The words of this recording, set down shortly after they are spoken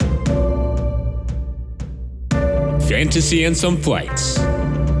Fantasy and Some Flights,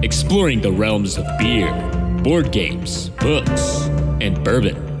 exploring the realms of beer, board games, books, and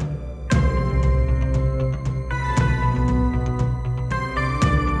bourbon.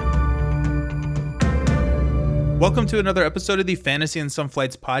 Welcome to another episode of the Fantasy and Some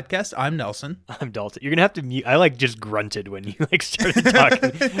Flights podcast. I'm Nelson. I'm Dalton. You're gonna have to mute. I just grunted when you started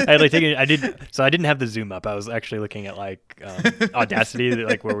talking. I didn't have the Zoom up. I was actually looking at Audacity,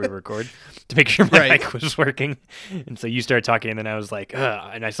 where we record, to make sure my mic was working. And so you started talking, and then I was like,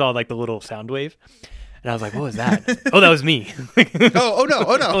 and I saw the little sound wave, and I was like, what was that? Oh, that was me. Oh no!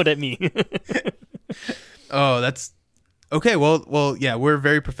 Oh, that me. Oh, that's. Okay, well, yeah, we're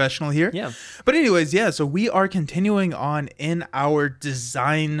very professional here. Yeah. But anyways, yeah, so we are continuing on in our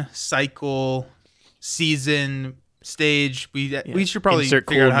design cycle season stage. We should probably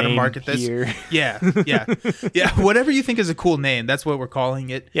figure out how to market this. Here. Yeah. Whatever you think is a cool name, that's what we're calling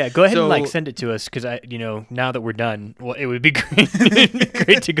it. Yeah, go ahead and send it to us because now that we're done, well, it would be great. It'd be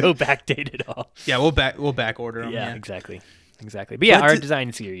great to go backdate it all. Yeah, we'll back order them. Yeah, exactly. But yeah, our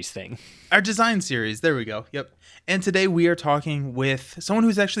design series thing. Our design series. There we go. Yep. And today we are talking with someone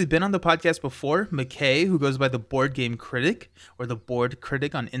who's actually been on the podcast before, McKay, who goes by the Board Game Critic or the Board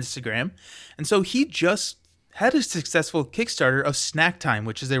Critic on Instagram. And so he just had a successful Kickstarter of Snack Time,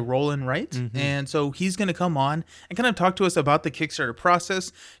 which is a roll and write. Mm-hmm. And so he's going to come on and kind of talk to us about the Kickstarter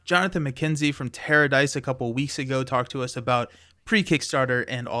process. Jonathan McKenzie from Terradice a couple of weeks ago talked to us about pre-Kickstarter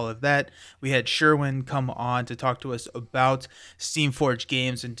and all of that. We had Sherwin come on to talk to us about Steamforged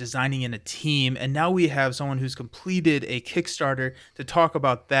games and designing in a team. And now we have someone who's completed a Kickstarter to talk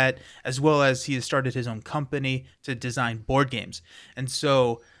about that, as well as he has started his own company to design board games. And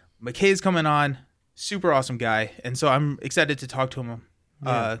so McKay is coming on, super awesome guy. And so I'm excited to talk to him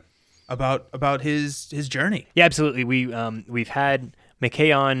about his journey. Yeah, absolutely. We've had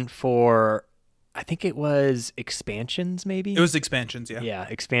McKay on for, I think it was Expansions, maybe? It was Expansions, yeah. Yeah,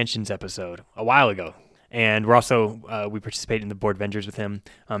 Expansions episode a while ago. And we're also, we participated in the Board Ventures with him.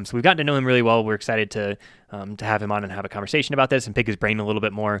 So we've gotten to know him really well. We're excited to have him on and have a conversation about this and pick his brain a little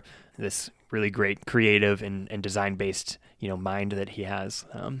bit more. This really great creative and design-based, mind that he has.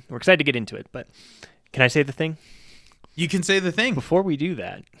 We're excited to get into it. But can I say the thing? You can say the thing. Before we do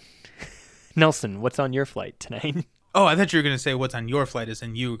that, Nelson, what's on your flight tonight? Oh, I thought you were going to say what's on your flight as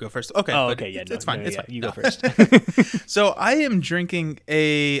in you go first. Okay. Oh, okay. Yeah, it's fine. You go first. So I am drinking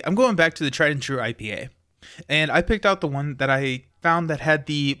I'm going back to the Tried and True IPA. And I picked out the one that I found that had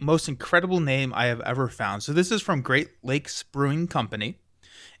the most incredible name I have ever found. So this is from Great Lakes Brewing Company.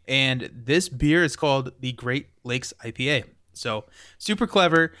 And this beer is called the Great Lakes IPA. So super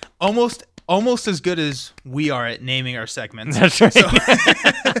clever. Almost as good as we are at naming our segments. That's right.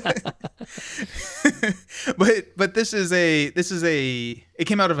 But this is it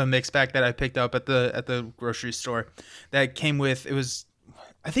came out of a mix pack that I picked up at the grocery store that came with,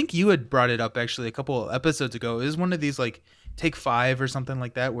 I think you had brought it up actually a couple episodes ago. It was one of these take 5 or something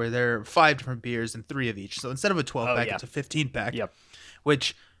like that, where there are 5 different beers and 3 of each. So instead of a 12 pack, it's a 15 pack. Yep.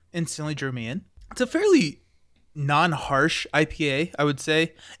 Which instantly drew me in. It's a fairly non-harsh IPA, I would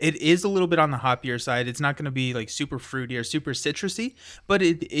say. It is a little bit on the hoppier side. It's not going to be super fruity or super citrusy, but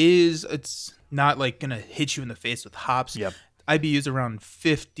it's not going to hit you in the face with hops. Yep. IBU's around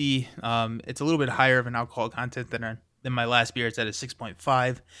 50. It's a little bit higher of an alcohol content than my last beer. It's at a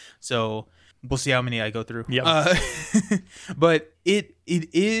 6.5. So we'll see how many I go through. Yep. But it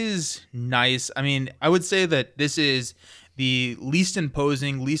is nice. I mean, I would say that this is the least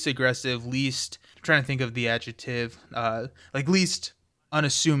imposing, least aggressive, least, I'm trying to think of the adjective, least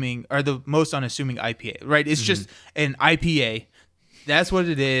unassuming, or the most unassuming IPA, right? It's just an IPA. That's what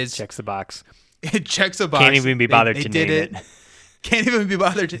it is. Checks the box. It checks a box. Can't even be bothered to name it. Can't even be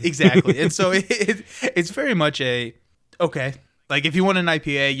bothered to, exactly. And so it's very much okay. If you want an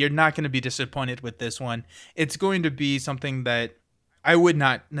IPA, you're not going to be disappointed with this one. It's going to be something that I would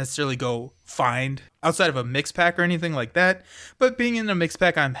not necessarily go find outside of a mix pack or anything like that. But being in a mix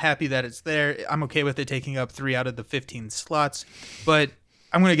pack, I'm happy that it's there. I'm okay with it taking up 3 out of the 15 slots. But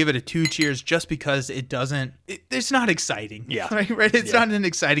I'm going to give it a 2 cheers just because it's not exciting. Yeah. Right? It's not an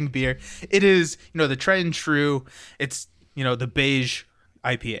exciting beer. It is, the Tried and True. It's, the beige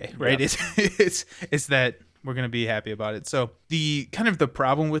IPA, right? Yeah. It's that we're going to be happy about it. So the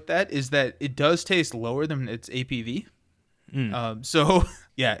problem with that is that it does taste lower than its APV. So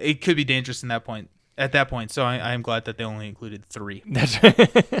yeah, it could be dangerous at that point. So I am glad that they only included 3. That's right.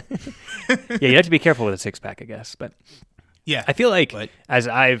 Yeah, you have to be careful with a 6-pack, I guess. But yeah, I feel as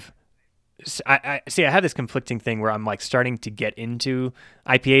I have this conflicting thing where I'm starting to get into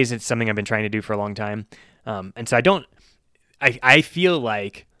IPAs. It's something I've been trying to do for a long time. And so I feel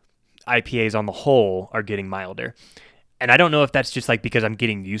like IPAs on the whole are getting milder. And I don't know if that's just like because I'm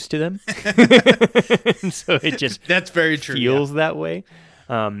getting used to them. So it just that's very true. Feels that way.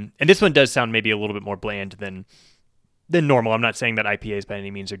 And this one does sound maybe a little bit more bland than normal. I'm not saying that IPAs by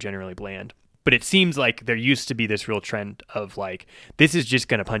any means are generally bland, but it seems like there used to be this real trend of like, this is just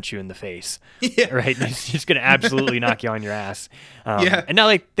going to punch you in the face, right? It's just going to absolutely knock you on your ass. And now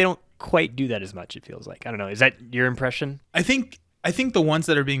like they don't quite do that as much. It feels like, I don't know. Is that your impression? I think the ones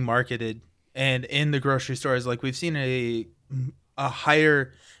that are being marketed and in the grocery stores, like we've seen a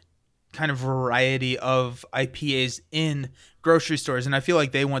higher kind of variety of IPAs in grocery stores, and I feel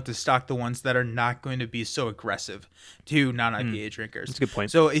like they want to stock the ones that are not going to be so aggressive to non-IPA drinkers. That's a good point.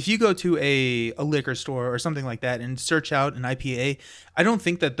 So if you go to a liquor store or something like that and search out an IPA, I don't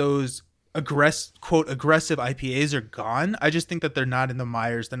think that those quote aggressive IPAs are gone. I just think that they're not in the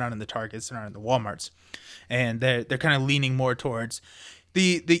Meijers, they're not in the Targets, they're not in the Walmarts, and they're kind of leaning more towards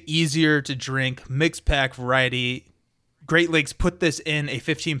the easier to drink mixed pack variety. Great Lakes put this in a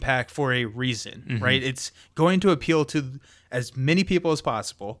 15-pack for a reason, right? It's going to appeal to as many people as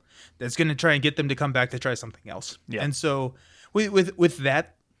possible. That's going to try and get them to come back to try something else. Yeah. And so with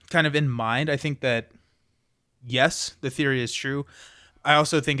that kind of in mind, I think that, yes, the theory is true. I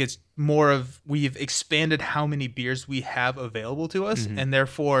also think it's more of we've expanded how many beers we have available to us, and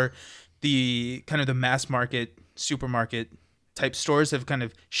therefore the kind of the mass market, supermarket type stores have kind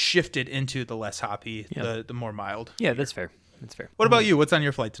of shifted into the less hoppy, the more mild. Yeah, that's fair. What about you? What's on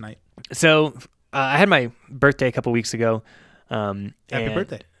your flight tonight? So I had my birthday a couple weeks ago. Happy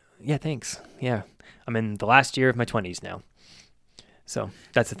birthday. Yeah, thanks. Yeah. I'm in the last year of my 20s now. So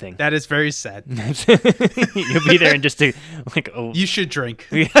that's the thing. That is very sad. You'll be there in just You should drink.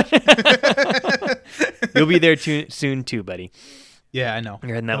 You'll be there soon too, buddy. Yeah, I know.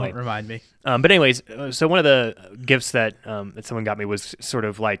 You're heading that way. Remind me. But anyways, so one of the gifts that someone got me was sort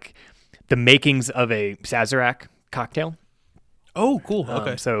of like the makings of a Sazerac cocktail. Oh, cool.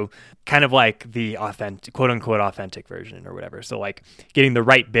 Okay. So kind of like the authentic, quote unquote, authentic version or whatever. So like getting the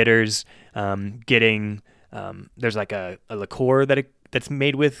right bitters, getting there's like a liqueur that's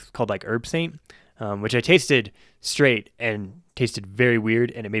made with called like Herb Saint, which I tasted straight and tasted very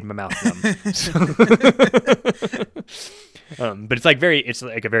weird, and it made my mouth numb. But it's like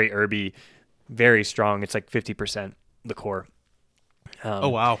a very herby, very strong. It's like 50% liqueur. Oh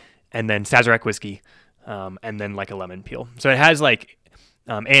wow! And then Sazerac whiskey, and then like a lemon peel. So it has like,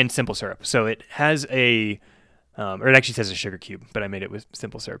 and simple syrup. So it has or it actually says a sugar cube, but I made it with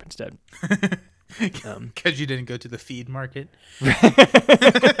simple syrup instead. Because you didn't go to the feed market.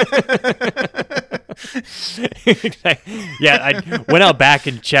 Yeah, I went out back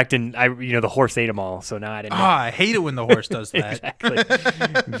and checked, and the horse ate them all. So now I didn't. I hate it when the horse does that.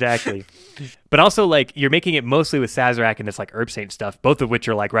 Exactly. But also, like, you're making it mostly with Sazerac and this like Herb Saint stuff, both of which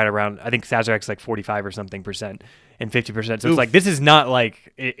are like right around. I think Sazerac's like 45 or something percent, and 50%. So it's like this is not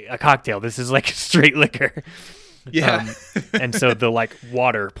like a cocktail. This is like straight liquor. Yeah. And so the like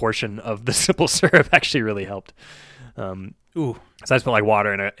water portion of the simple syrup actually really helped. Ooh. So I just put like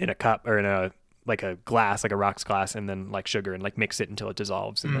water in a cup or in a glass, like a rocks glass, and then like sugar and like mix it until it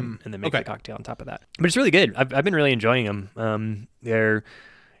dissolves, and then make the cocktail on top of that. But it's really good. I've been really enjoying them.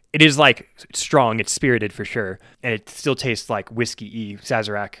 It is like strong. It's spirited for sure, and it still tastes like whiskey-y.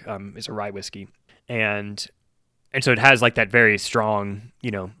 Sazerac is a rye whiskey, and so it has like that very strong,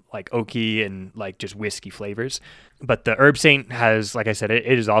 like oaky and like just whiskey flavors. But the Herb Saint has, like I said, it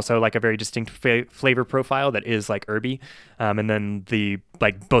is also like a very distinct flavor profile that is like herby. And then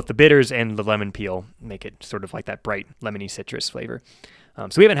both the bitters and the lemon peel make it sort of like that bright lemony citrus flavor. So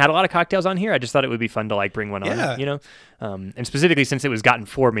we haven't had a lot of cocktails on here. I just thought it would be fun to like bring one on, and specifically since it was gotten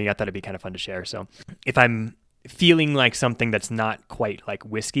for me, I thought it'd be kind of fun to share. So if I'm feeling like something that's not quite like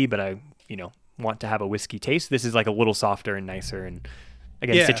whiskey, but I, want to have a whiskey taste, this is like a little softer and nicer, and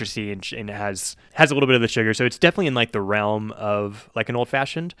again citrusy, and it has a little bit of the sugar, so it's definitely in like the realm of like an old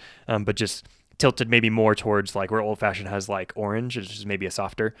fashioned, but just tilted maybe more towards like where old fashioned has like orange, which is maybe a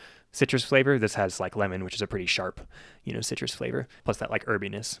softer citrus flavor. This has like lemon, which is a pretty sharp citrus flavor, plus that like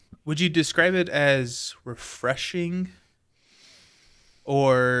herbiness. Would you describe it as refreshing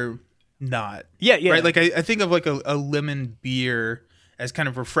or not? Yeah right, like I think of like a lemon beer as kind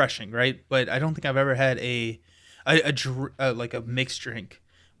of refreshing, right? But I don't think I've ever had a mixed drink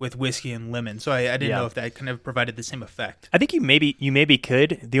with whiskey and lemon, so I didn't know if that kind of provided the same effect. I think you maybe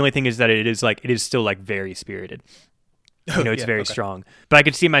could. The only thing is that it is still like very spirited. It's very strong. But I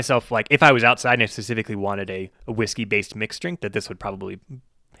could see myself like if I was outside and I specifically wanted a whiskey based mixed drink, that this would probably.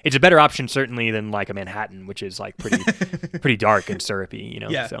 It's a better option certainly than like a Manhattan, which is like pretty dark and syrupy.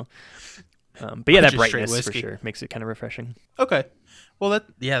 Yeah. So. But yeah, that brightness for sure makes it kind of refreshing. Okay. Well,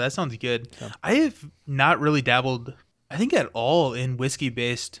 that sounds good. So. I have not really dabbled, I think, at all in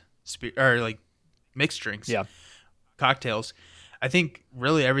whiskey-based or like mixed drinks, Yeah. cocktails. I think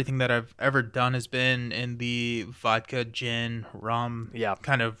really everything that I've ever done has been in the vodka, gin, rum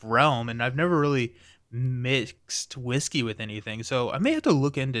kind of realm, and I've never really mixed whiskey with anything. So I may have to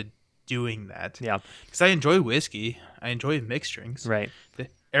look into doing that. Yeah. Because I enjoy whiskey. I enjoy mixed drinks. Right.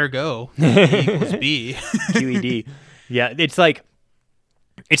 Ergo, A equals B. QED. Yeah, it's like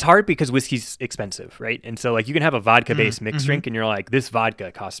it's hard because whiskey's expensive, right? And so like you can have a vodka-based mixed drink, and you're like, this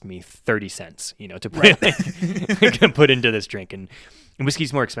vodka cost me 30 cents, to put into this drink, and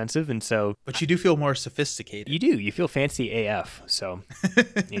whiskey's more expensive, and so. But you do feel more sophisticated. You do. You feel fancy AF. So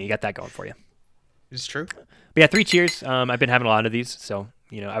you got that going for you. It's true. But yeah, 3 cheers. I've been having a lot of these, so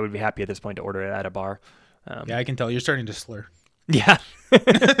I would be happy at this point to order it at a bar. Yeah, I can tell you're starting to slur. Yeah.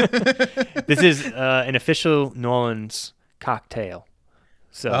 This is an official New Orleans cocktail.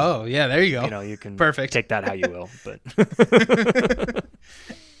 So, yeah, there you go. You can Perfect. take that how you will. But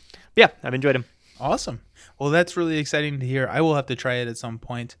yeah, I've enjoyed them. Awesome. Well, that's really exciting to hear. I will have to try it at some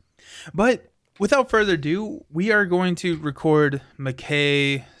point. But without further ado, we are going to record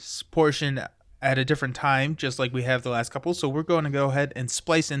McKay's portion at a different time, just like we have the last couple. So we're going to go ahead and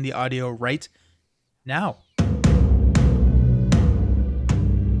splice in the audio right now.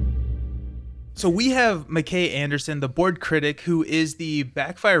 So we have McKay Anderson, the board critic, who is the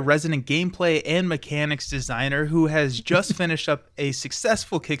Backfire resident gameplay and mechanics designer, who has just finished up a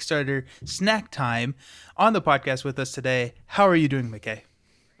successful Kickstarter, Snack Time, on the podcast with us today. How are you doing, McKay?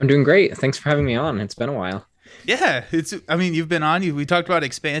 I'm doing great. Thanks for having me on. It's been a while. Yeah, you've been on. We talked about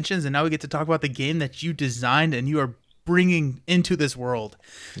expansions, and now we get to talk about the game that you designed and you are bringing into this world.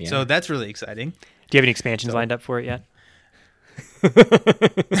 Yeah. So that's really exciting. Do you have any expansions lined up for it yet?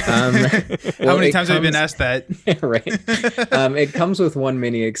 How many times have you been asked that? Right. It comes with one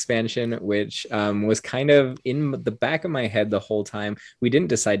mini expansion, which was kind of in the back of my head the whole time. We didn't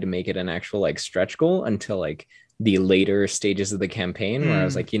decide to make it an actual stretch goal until the later stages of the campaign, where I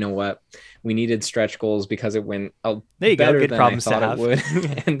was like, you know what, we needed stretch goals because it went better than I thought it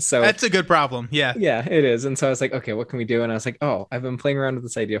would. And so that's a good problem. Yeah, it is. And so I was like, okay, what can we do? And I was like, I've been playing around with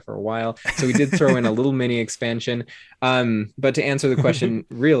this idea for a while, so we did throw in a little mini expansion. But to answer the question,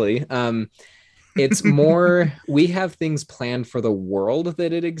 really, it's more we have things planned for the world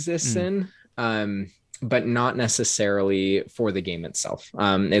that it exists in. But not necessarily for the game itself.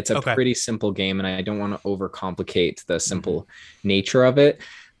 It's a pretty simple game, and I don't want to overcomplicate the simple nature of it.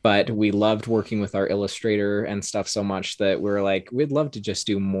 But we loved working with our illustrator and stuff so much that we're like, we'd love to just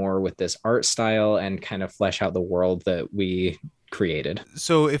do more with this art style and kind of flesh out the world that we created.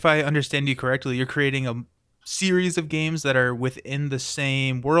 So if I understand you correctly, you're creating a series of games that are within the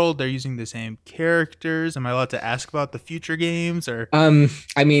same world. They're using the same characters. Am I allowed to ask about the future games? Or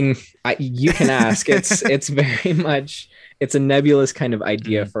I mean, you can ask. It's very much it's a nebulous kind of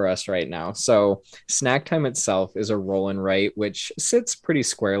idea for us right now. So Snack Time itself is a roll and write, which sits pretty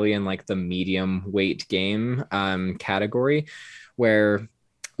squarely in the medium weight game category, where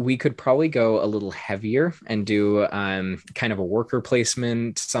we could probably go a little heavier and do kind of a worker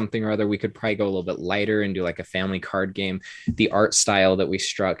placement, something or other. We could probably go a little bit lighter and do a family card game. The art style that we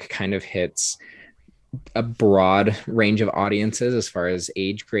struck kind of hits a broad range of audiences as far as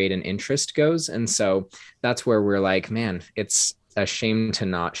age grade and interest goes. And so that's where we're like, man, it's a shame to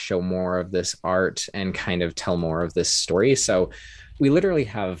not show more of this art and kind of tell more of this story. So we literally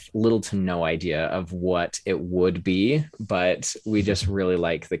have little to no idea of what it would be, but we just really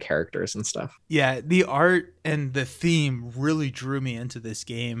like the characters and stuff. Yeah, the art and the theme really drew me into this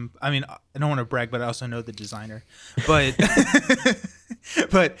game. I mean, I don't want to brag, but I also know the designer. But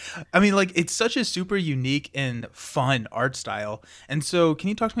but I mean, it's such a super unique and fun art style. And so can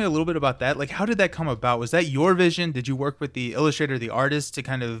you talk to me a little bit about that? How did that come about? Was that your vision? Did you work with the illustrator, the artist to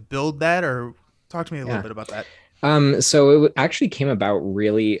kind of build that? Or talk to me a little bit about that. So it actually came about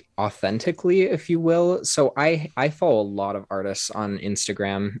really authentically, if you will. So I follow a lot of artists on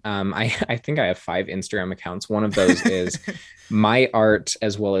Instagram. I think I have 5 Instagram accounts. One of those is my art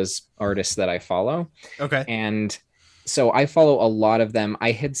as well as artists that I follow. Okay. And so I follow a lot of them.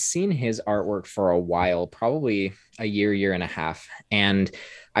 I had seen his artwork for a while, probably a year and a half. And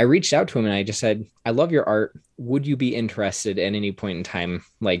I reached out to him and I just said, I love your art. Would you be interested at any point in time,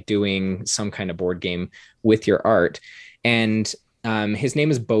 doing some kind of board game with your art? And his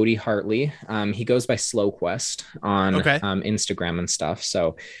name is Bodie Hartley. He goes by Slow Quest on Instagram and stuff.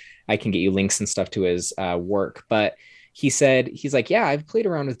 So I can get you links and stuff to his work. But he's like, yeah, I've played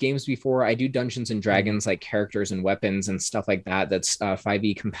around with games before. I do Dungeons and Dragons, characters and weapons and stuff like that. That's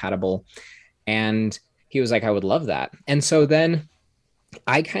 5e compatible. And he was like, I would love that. And so then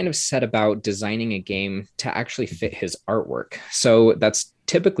I kind of set about designing a game to actually fit his artwork. So that's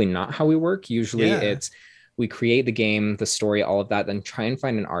typically not how we work. Usually it's we create the game, the story, all of that, then try and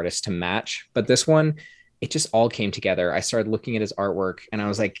find an artist to match. But this one, it just all came together. I started looking at his artwork and I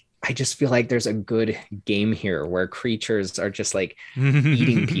was like, I just feel like there's a good game here where creatures are just like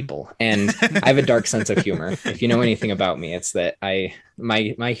eating people. And I have a dark sense of humor. If you know anything about me, it's that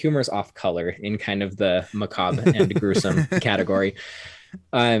my humor is off color in kind of the macabre and gruesome category.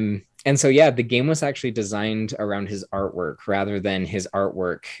 And so, yeah, the game was actually designed around his artwork rather than his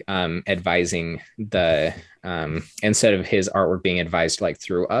artwork advising the instead of his artwork being advised like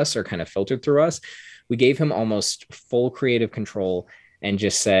through us or kind of filtered through us. We gave him almost full creative control and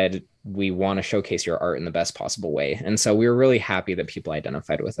just said, we want to showcase your art in the best possible way. And so we were really happy that people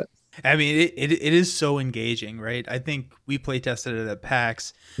identified with it. I mean, it is so engaging, right? I think we play tested it at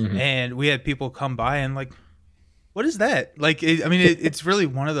PAX and we had people come by and like, what is that? Like, it's really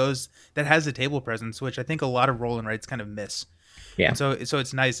one of those that has a table presence, which I think a lot of roll and writes kind of miss. Yeah. And so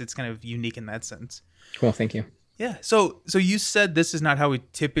it's nice. It's kind of unique in that sense. Cool. Thank you. Yeah. So you said this is not how we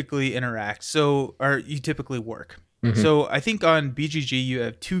typically interact. Or you typically work. So I think on BGG, you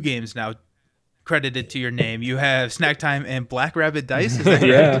have 2 games now credited to your name. You have Snack Time and Black Rabbit Dice. Is that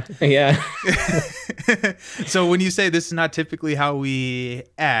correct? Yeah. So when you say this is not typically how we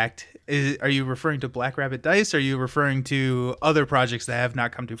act, are you referring to Black Rabbit Dice? Or are you referring to other projects that have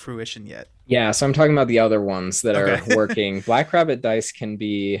not come to fruition yet? Yeah, so I'm talking about the other ones that are working. Black Rabbit Dice can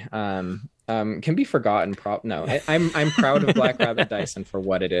be forgotten. I'm proud of Black Rabbit Dice and for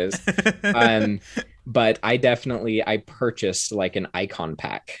what it is. But I purchased like an icon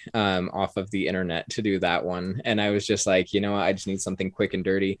pack off of the internet to do that one, and I was just like, you know what, I just need something quick and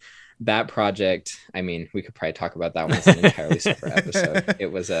dirty. That project, I mean, we could probably talk about that one as an entirely separate episode.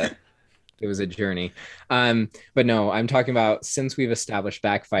 It was a journey. But no, I'm talking about since we've established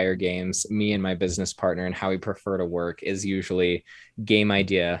Backfire Games, me and my business partner and how we prefer to work is usually game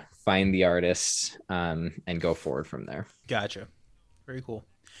idea, find the artists, and go forward from there. Gotcha. Very cool.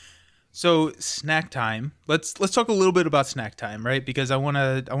 So Snack Time, let's talk a little bit about Snack Time, right? Because I want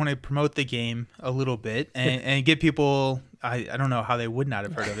to promote the game a little bit and get people. I don't know how they would not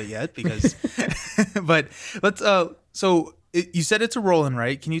have heard of it yet because, but let's. You said it's a roll and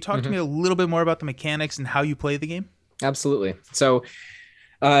write. Can you talk to me a little bit more about the mechanics and how you play the game? Absolutely. So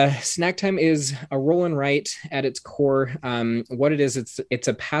Snack Time is a roll and write at its core. What it is, it's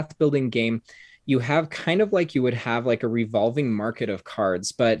a path building game. You have kind of like you would have like a revolving market of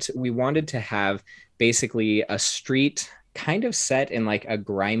cards, but we wanted to have basically a street kind of set in like a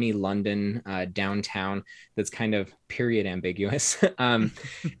grimy London downtown that's kind of period ambiguous. And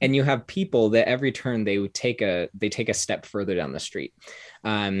you have people that every turn they take a step further down the street.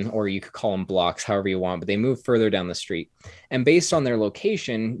 Or you could call them blocks, however you want, but they move further down the street. And based on their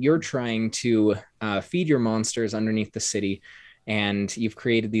location, you're trying to feed your monsters underneath the city. And you've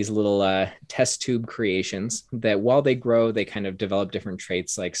created these little test tube creations that while they grow, they kind of develop different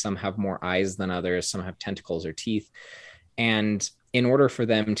traits. Like some have more eyes than others, some have tentacles or teeth. And in order for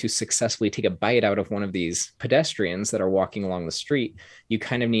them to successfully take a bite out of one of these pedestrians that are walking along the street, you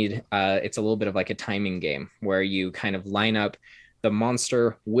kind of need, it's a little bit of like a timing game where you kind of line up the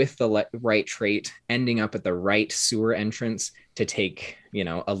monster with the right trait, ending up at the right sewer entrance to take,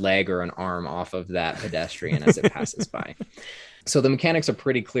 a leg or an arm off of that pedestrian as it passes by. So the mechanics are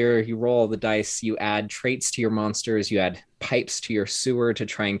pretty clear. You roll the dice, you add traits to your monsters, you add pipes to your sewer to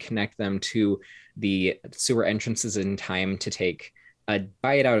try and connect them to the sewer entrances in time to take a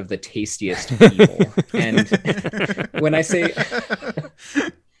bite out of the tastiest evil. And when I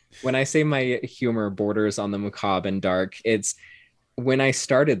say my humor borders on the macabre and dark, it's when I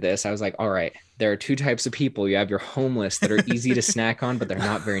started this, I was like, all right, there are 2 types of people. You have your homeless that are easy to snack on, but they're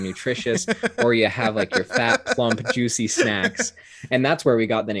not very nutritious. Or you have like your fat, plump, juicy snacks. And that's where we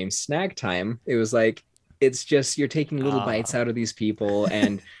got the name Snack Time. It was like, it's just, you're taking little bites out of these people,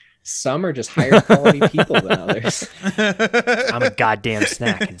 and some are just higher quality people than others. I'm a goddamn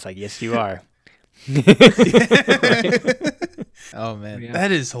snack. And it's like, yes, you are. Oh man, yeah.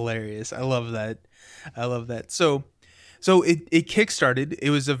 That is hilarious. I love that. So it kickstarted. It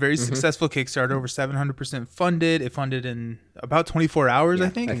was a very successful Kickstarter, over 700% funded. It funded in about 24 hours, I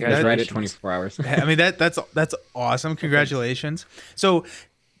think. I think I was right at 24 hours. I mean, that's awesome. Congratulations. So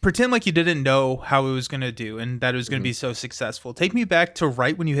pretend like you didn't know how it was going to do and that it was going to be so successful. Take me back to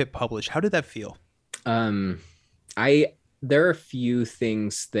right when you hit publish. How did that feel? There are a few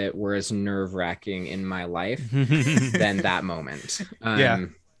things that were as nerve-wracking in my life than that moment.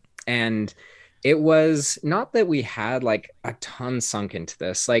 And it was not that we had like a ton sunk into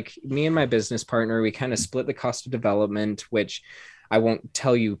this. Like me and my business partner, we kind of split the cost of development, which I won't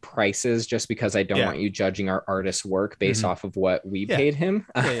tell you prices just because I don't want you judging our artist's work based off of what we paid him.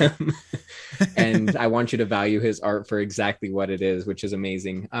 And I want you to value his art for exactly what it is, which is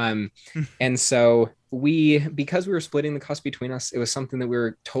amazing. And so because we were splitting the cost between us, it was something that we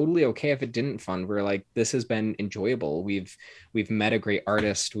were totally okay if it didn't fund. We're like, this has been enjoyable. We've met a great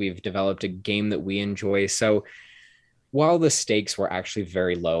artist. We've developed a game that we enjoy. So while the stakes were actually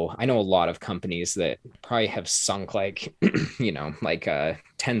very low, I know a lot of companies that probably have sunk like,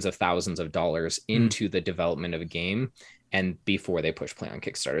 tens of thousands of dollars into the development of a game and before they push play on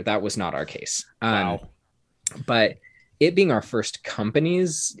Kickstarter. That was not our case. Wow. But it being our first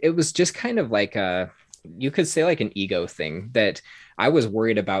companies, it was just kind of like you could say like an ego thing, that I was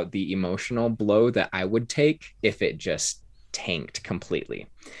worried about the emotional blow that I would take if it just tanked completely.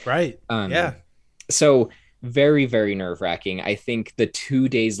 Right. So very, very nerve-wracking. I think the 2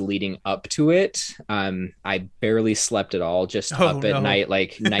 days leading up to it, I barely slept at all, just up at night,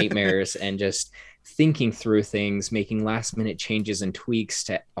 like nightmares, and just thinking through things, making last minute changes and tweaks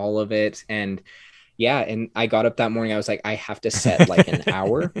to all of it. And and I got up that morning. I was like, I have to set like an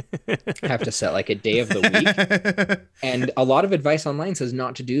hour. I have to set like a day of the week. And a lot of advice online says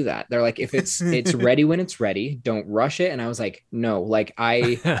not to do that. They're like, if it's ready when it's ready, don't rush it. And I was like, no, like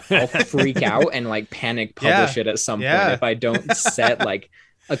I'll freak out and like panic publish it at some point if I don't set like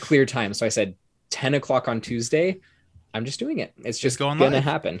a clear time. So I said 10 o'clock on Tuesday, I'm just doing it. It's just going to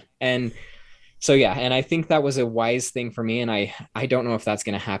happen. And so, and I think that was a wise thing for me. And I don't know if that's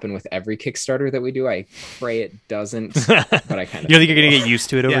going to happen with every Kickstarter that we do. I pray it doesn't, but I kind of, you don't think you're going to get used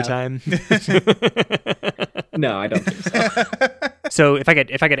to it over time? No, I don't think so. So if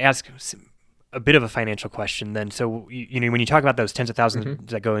I could ask a bit of a financial question then. So, when you talk about those tens of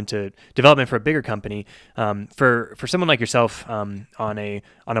thousands that go into development for a bigger company, for someone like yourself, on a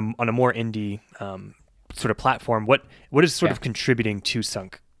more indie, sort of platform, what is sort of contributing to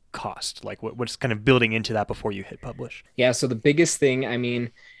sunk cost? Like what's kind of building into that before you hit publish? So the biggest thing, I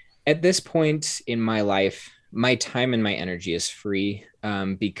mean, at this point in my life, my time and my energy is free,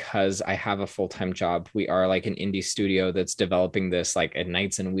 because I have a full-time job. We are like an indie studio that's developing this like at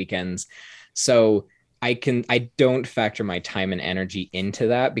nights and weekends. So I don't factor my time and energy into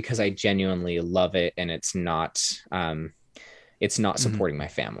that because I genuinely love it. And it's not supporting my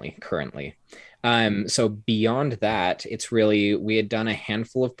family currently. So beyond that, it's really, we had done a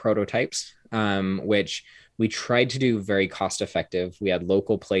handful of prototypes, which we tried to do very cost effective. We had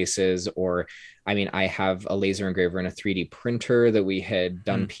local places, I have a laser engraver and a 3D printer that we had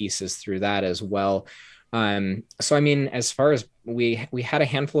done pieces through that as well. So, as far as we had a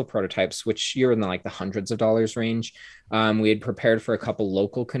handful of prototypes, which you're in the hundreds of dollars range. We had prepared for a couple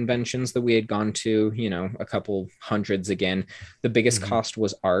local conventions that we had gone to, a couple hundreds again. The biggest cost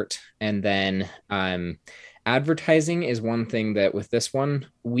was art. And then, advertising is one thing that with this one,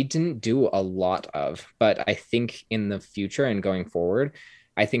 we didn't do a lot of, but I think in the future and going forward,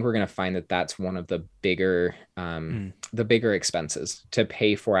 I think we're going to find that that's one of the bigger expenses to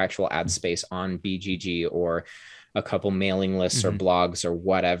pay for actual ad space on BGG or a couple mailing lists or blogs or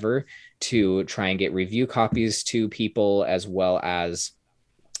whatever to try and get review copies to people, as well as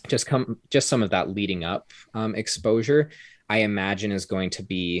just some of that leading up exposure, I imagine is going to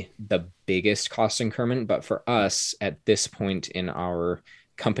be the biggest cost increment. But for us at this point in our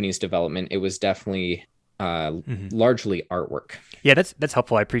company's development, it was definitely largely artwork. Yeah, that's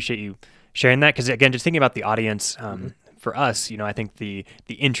helpful. I appreciate you sharing that, because again, just thinking about the audience, for us, I think the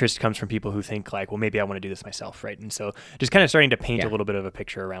interest comes from people who think like, well, maybe I want to do this myself, right? And so just kind of starting to paint a little bit of a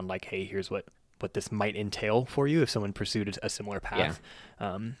picture around like, hey, here's what this might entail for you if someone pursued a similar path.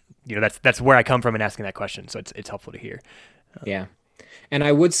 That's where I come from in asking that question. So it's helpful to hear. And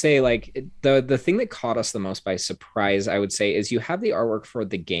I would say like the thing that caught us the most by surprise, I would say, is you have the artwork for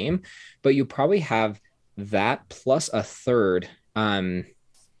the game, but you probably have that plus a third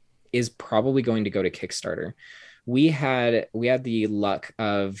is probably going to go to Kickstarter. We had the luck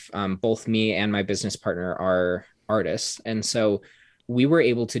of both me and my business partner are artists. And so we were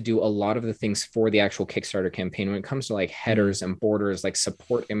able to do a lot of the things for the actual Kickstarter campaign when it comes to like headers and borders, like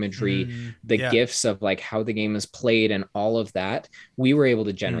support imagery, gifs of like how the game is played and all of that, we were able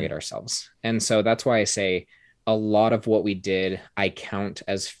to generate ourselves. And so that's why I say a lot of what we did, I count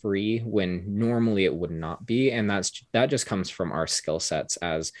as free when normally it would not be. And that just comes from our skill sets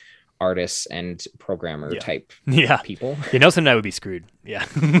as artists and programmer type people. Nelson and I would be screwed. Yeah.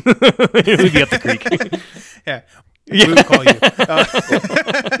 We'd be up the creek. We would call you.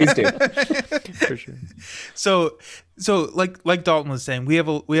 Please do. For sure. So like Dalton was saying, we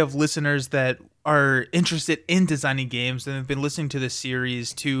have listeners that are interested in designing games and have been listening to this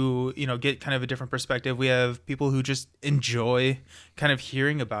series to, get kind of a different perspective. We have people who just enjoy kind of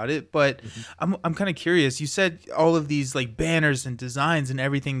hearing about it. But I'm kind of curious. You said all of these like banners and designs and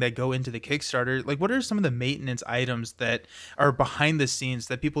everything that go into the Kickstarter. Like, what are some of the maintenance items that are behind the scenes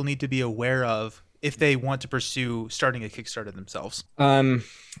that people need to be aware of if they want to pursue starting a Kickstarter themselves?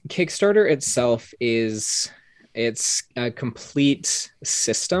 Kickstarter itself it's a complete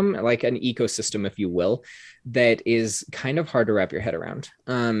system, like an ecosystem, if you will, that is kind of hard to wrap your head around.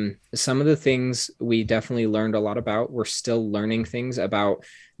 Some of the things we definitely learned a lot about. We're still learning things about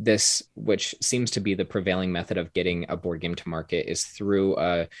this, which seems to be the prevailing method of getting a board game to market, is through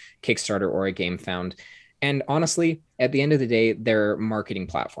a Kickstarter or a GameFound. And honestly, at the end of the day, they're marketing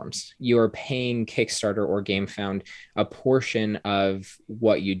platforms. You are paying Kickstarter or GameFound a portion of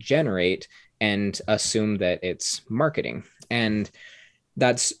what you generate and assume that it's marketing. And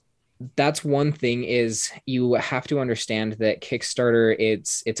that's one thing, is you have to understand that Kickstarter,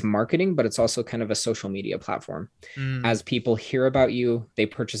 it's marketing, but it's also kind of a social media platform. As people hear about you, they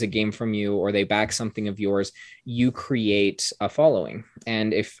purchase a game from you, or they back something of yours, you create a following.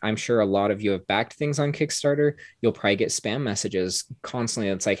 And if I'm sure a lot of you have backed things on Kickstarter, you'll probably get spam messages constantly.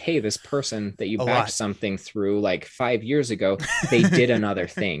 It's like, hey, this person that you backed something through like 5 years ago, they did another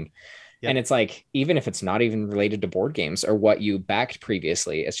thing. Yep. And it's like, even if it's not even related to board games or what you backed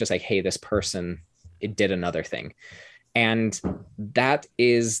previously, it's just like, hey, this person, it did another thing. And that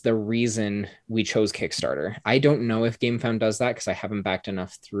is the reason we chose Kickstarter. I don't know if GameFound does that because I haven't backed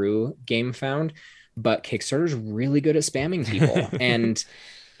enough through GameFound, but Kickstarter's really good at spamming people. And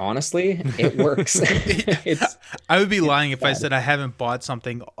honestly, it works. I would be lying if I said I haven't bought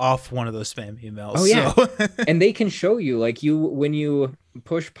something off one of those spam emails. Oh yeah. So. And they can show you, like, when you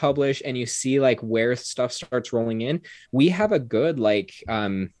push publish and you see like where stuff starts rolling in, we have a good, like,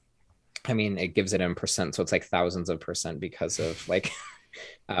 it gives it in percent. So it's like thousands of percent because of like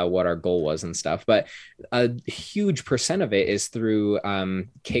what our goal was and stuff. But a huge percent of it is through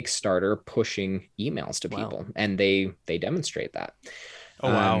Kickstarter pushing emails to people. Wow. And they demonstrate that. Oh,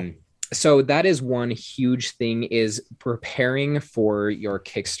 wow. So that is one huge thing, is preparing for your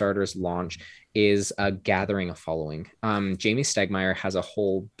Kickstarter's launch is gathering a following. Jamie Stegmaier has a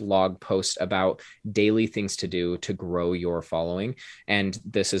whole blog post about daily things to do to grow your following. And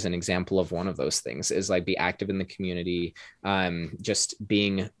this is an example of one of those things, is like be active in the community, just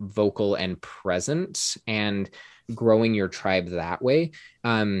being vocal and present and growing your tribe that way.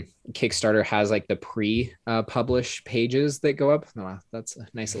 Kickstarter has like the pre-publish pages that go up. Oh, wow, that's a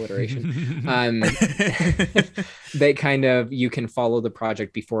nice alliteration. They kind of, you can follow the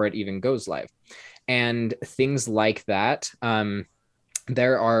project before it even goes live, and things like that.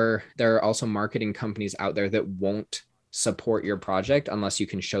 There are also marketing companies out there that won't support your project unless you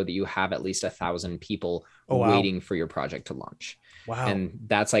can show that you have at least 1,000 people waiting for your project to launch. Wow. And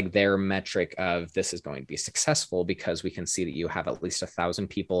that's like their metric of, this is going to be successful because we can see that you have at least 1,000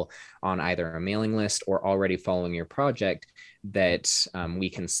 people on either a mailing list or already following your project, that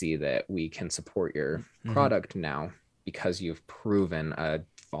we can see that we can support your product now because you've proven a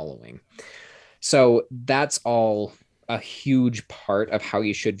following. So that's all a huge part of how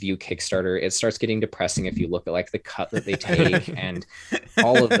you should view Kickstarter. It starts getting depressing if you look at like the cut that they take and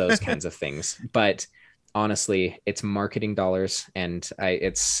all of those kinds of things. But honestly, it's marketing dollars, and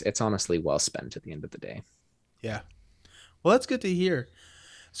it's honestly well spent at the end of the day. Yeah. Well, that's good to hear.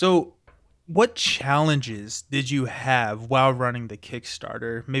 So what challenges did you have while running the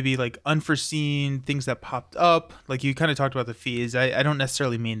Kickstarter? Maybe like unforeseen things that popped up. Like you kind of talked about the fees. I don't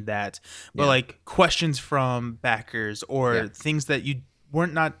necessarily mean that, but like questions from backers or things that you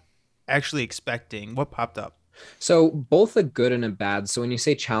weren't not actually expecting. What popped up? So both a good and a bad. So when you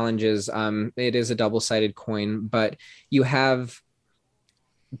say challenges, it is a double-sided coin, but you have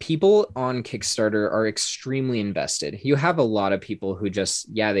people on Kickstarter are extremely invested. You have a lot of people who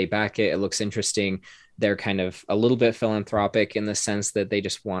just, they back it. It looks interesting. They're kind of a little bit philanthropic in the sense that they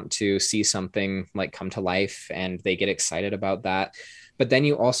just want to see something like come to life, and they get excited about that. But then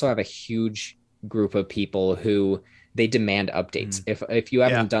you also have a huge group of people who they demand updates. If you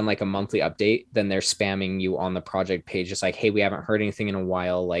haven't done like a monthly update, then they're spamming you on the project page. Just like, hey, we haven't heard anything in a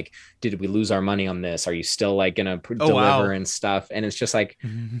while. Like, did we lose our money on this? Are you still like going to deliver and stuff? And it's just like,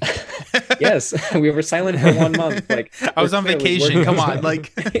 yes, we were silent for 1 month. Like, I was on vacation. Come on.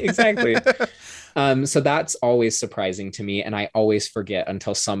 Like, exactly. So that's always surprising to me. And I always forget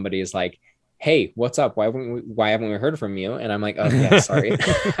until somebody is like, hey, what's up? Why haven't we heard from you? And I'm like, oh yeah, sorry.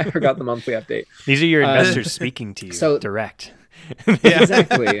 I forgot the monthly update. These are your investors speaking to you direct.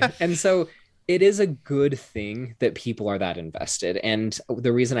 Exactly. And so it is a good thing that people are that invested. And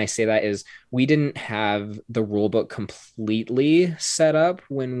the reason I say that is we didn't have the rule book completely set up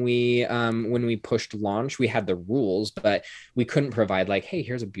when we pushed launch. We had the rules, but we couldn't provide like, hey,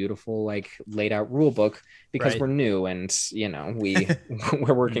 here's a beautiful like laid out rule book because Right. we're new and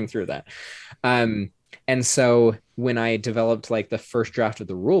we're working through that. And so when I developed like the first draft of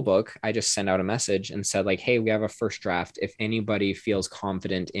the rule book, I just sent out a message and said like, hey, we have a first draft. If anybody feels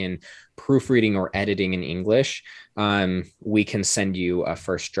confident in proofreading or editing in English, we can send you a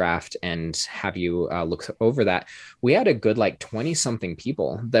first draft and have you look over that. We had a good like 20 something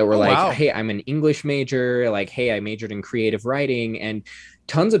people that were like, wow. hey, I'm an English major. Like, hey, I majored in creative writing, and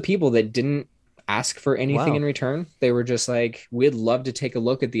tons of people that didn't ask for anything Wow. in return. They were just like, we'd love to take a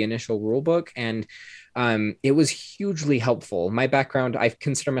look at the initial rule book. And it was hugely helpful. My background, I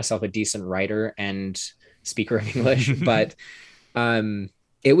consider myself a decent writer and speaker of English, but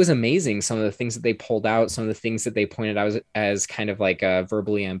it was amazing. Some of the things that they pulled out, some of the things that they pointed out as kind of like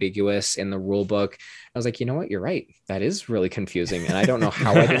verbally ambiguous in the rule book. I was like, you know what? You're right. That is really confusing. And I don't know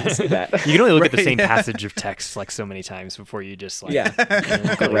how I didn't see that. You can only look at the Right, same yeah. passage of text like so many times before you just like Yeah.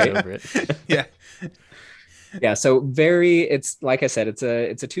 glaze Right. over it. Yeah. Yeah, so it's like I said, it's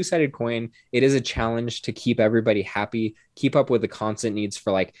a two-sided coin. It is a challenge to keep everybody happy, keep up with the constant needs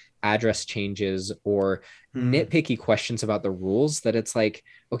for like address changes or nitpicky questions about the rules that it's like,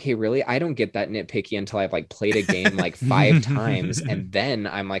 okay, really, I don't get that nitpicky until I've like played a game like 5 times, and then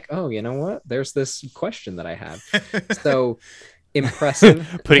I'm like, oh, you know what, there's this question that I have. So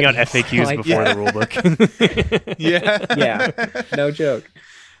impressive. Putting out FAQs Like, before yeah. the rule book. Yeah. Yeah, no joke.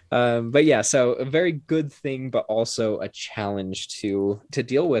 But yeah, so a very good thing, but also a challenge to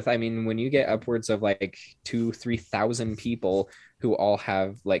deal with. I mean, when you get upwards of like 2,000-3,000 people who all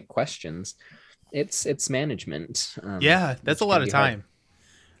have like questions, it's management. Yeah, that's a which lot can of be hard. time.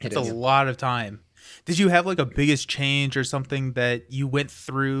 It That's a is. lot of time. Did you have like a biggest change or something that you went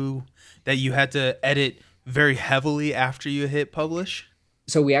through that you had to edit very heavily after you hit publish?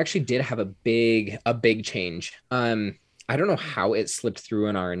 So we actually did have a big change. I don't know how it slipped through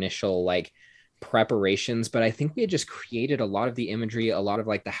in our initial like preparations, but I think we had just created a lot of the imagery, a lot of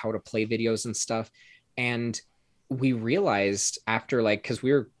like the how to play videos and stuff. And we realized after like, because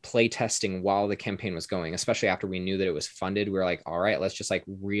we were play testing while the campaign was going, especially after we knew that it was funded, we were like, all right, let's just like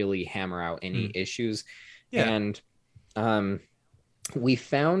really hammer out any issues. Yeah. And we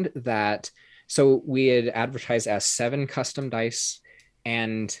found that, so we had advertised as 7 custom dice,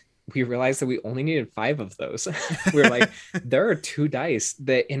 and we realized that we only needed 5 of those. We were like, there are 2 dice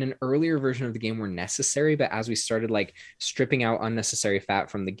that in an earlier version of the game were necessary, but as we started like stripping out unnecessary fat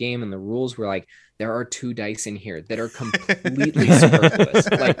from the game and the rules, we're like, there are 2 dice in here that are completely superfluous,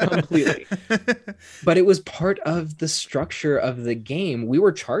 like completely. But it was part of the structure of the game. We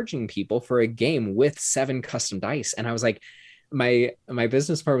were charging people for a game with 7 custom dice, and I was like, my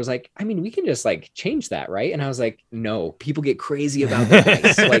business partner was like, I mean, we can just like change that, right? And I was like, no, people get crazy about the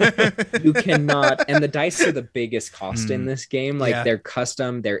dice. Like, you cannot. And the dice are the biggest cost in this game. Like, Yeah. they're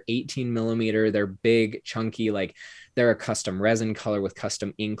custom, they're 18 millimeter, they're big, chunky, like they're a custom resin color with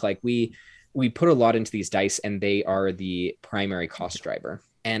custom ink. Like we put a lot into these dice, and they are the primary cost driver.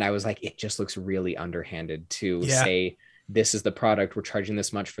 And I was like, it just looks really underhanded to Yeah. say, this is the product, we're charging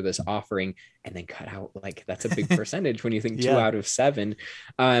this much for this offering, and then cut out like that's a big percentage when you think 2 Yeah. out of 7.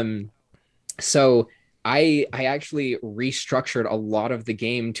 So I actually restructured a lot of the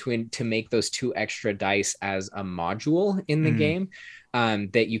game to make those 2 extra dice as a module in the game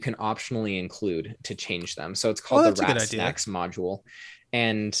that you can optionally include to change them. So it's called that's the a good Rat idea. Snacks module.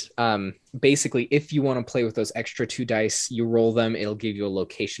 And basically, if you want to play with those extra 2 dice, you roll them. It'll give you a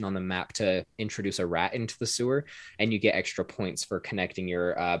location on the map to introduce a rat into the sewer, and you get extra points for connecting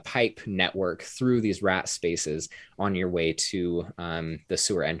your pipe network through these rat spaces on your way to the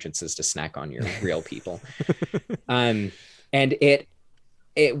sewer entrances to snack on your real people. And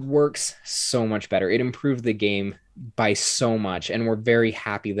it works so much better. It improved the game by so much, and we're very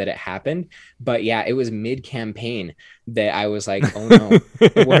happy that it happened. But yeah, it was mid-campaign that I was like, oh no,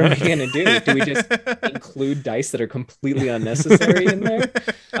 what are we gonna do? Do we just include dice that are completely unnecessary in there?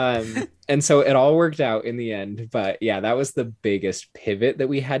 And so it all worked out in the end. But yeah, that was the biggest pivot that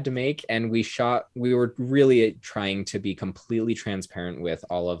we had to make. And we were really trying to be completely transparent with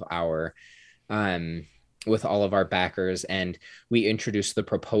all of our backers, and we introduced the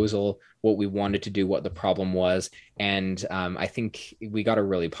proposal, what we wanted to do, what the problem was, and I think we got a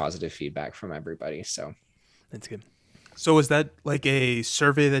really positive feedback from everybody. So That's good. So was that like a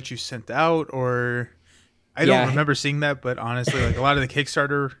survey that you sent out, or I Yeah. don't remember seeing that, but honestly, like a lot of the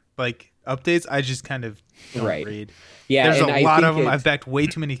Kickstarter like updates. I just kind of don't Right. read. Yeah, There's and a I lot think of them. it- I've backed way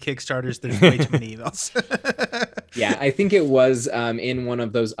too many Kickstarters. There's way too many emails. Yeah, I think it was in one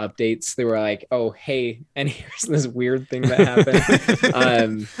of those updates. They were like, "Oh, hey, and here's this weird thing that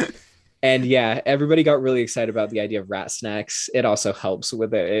happened." And yeah, everybody got really excited about the idea of rat snacks. It also helps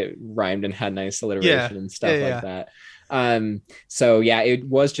with it. It rhymed and had nice alliteration and stuff like that. So yeah, it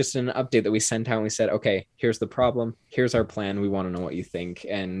was just an update that we sent out and we said, okay, here's the problem. Here's our plan. We want to know what you think.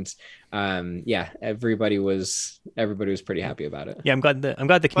 And yeah, everybody was pretty happy about it. Yeah, I'm glad the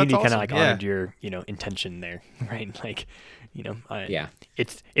community kind of awesome, like yeah. honored your intention there, right? Like, Yeah.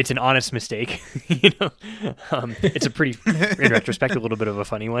 it's an honest mistake. It's a pretty, in retrospect, a little bit of a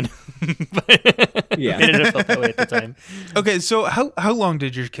funny one. But Yeah. it ended up felt that way at the time. Okay, so how long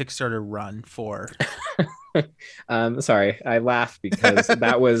did your Kickstarter run for? Sorry, I laugh because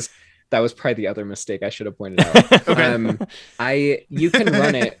that was probably the other mistake I should have pointed out. You can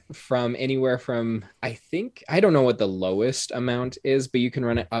run it from anywhere from, I don't know what the lowest amount is, but you can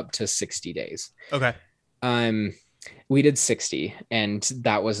run it up to 60 days. Okay. We did 60, and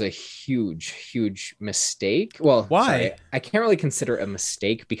that was a huge mistake. Well, Why? sorry, I can't really consider it a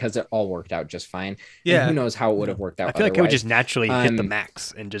mistake because it all worked out just fine. Yeah. And who knows how it would have worked out. I feel like it would otherwise. just naturally hit the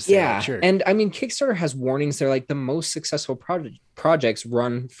max and just say, Yeah, like, sure. and I mean, Kickstarter has warnings. They're like the most successful projects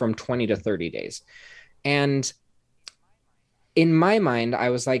run from 20 to 30 days. And in my mind, I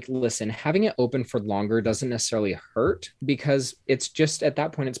was like, listen, having it open for longer doesn't necessarily hurt because it's just at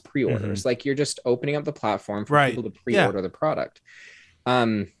that point, it's pre-orders. Like you're just opening up the platform for people to pre-order the product.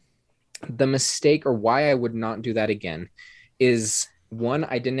 The mistake or why I would not do that again is one,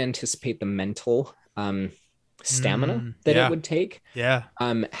 I didn't anticipate the mental stamina that it would take. Yeah.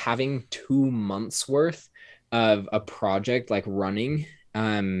 Having 2 months worth of a project like running,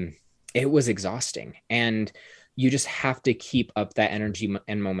 it was exhausting, and you just have to keep up that energy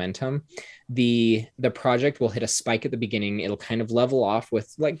and momentum. The project will hit a spike at the beginning. It'll kind of level off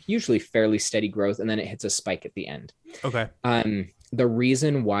with like usually fairly steady growth, and then it hits a spike at the end. Okay. The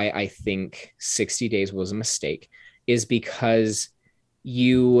reason why I think 60 days was a mistake is because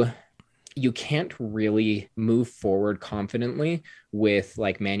you can't really move forward confidently with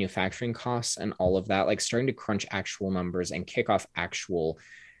like manufacturing costs and all of that, like starting to crunch actual numbers and kick off actual,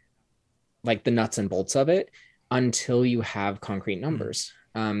 like the nuts and bolts of it until you have concrete numbers.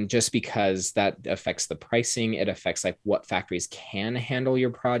 Just because that affects the pricing, it affects like what factories can handle your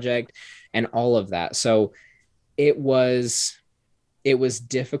project and all of that. So it was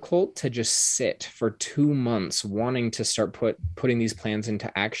difficult to just sit for 2 months wanting to start putting these plans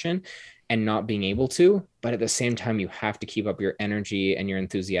into action and not being able to, but at the same time, you have to keep up your energy and your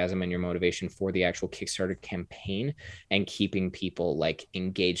enthusiasm and your motivation for the actual Kickstarter campaign and keeping people like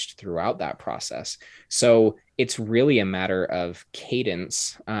engaged throughout that process. So it's really a matter of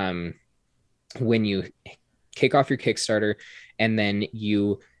cadence when you kick off your Kickstarter, and then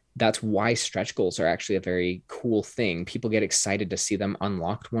that's why stretch goals are actually a very cool thing. People get excited to see them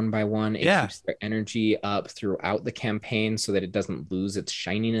unlocked one by one. It keeps their energy up throughout the campaign so that it doesn't lose its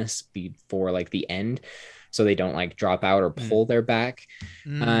shininess before like the end, so they don't like drop out or pull their back.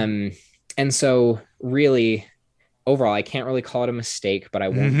 And so really overall, I can't really call it a mistake, but I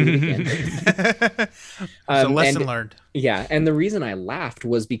won't do it again. It's a lesson learned. Yeah. And the reason I laughed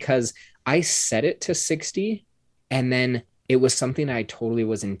was because I set it to 60, and then it was something I totally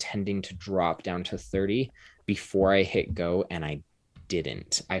was intending to drop down to 30 before I hit go, and I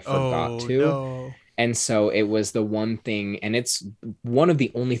didn't. I forgot to. No. And so it was the one thing, and it's one of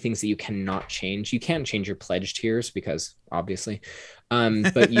the only things that you cannot change. You can't change your pledge tiers because obviously,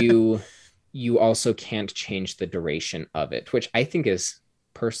 but you also can't change the duration of it, which I think is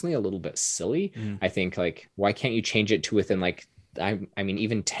personally a little bit silly. I think like, why can't you change it to within like, I mean,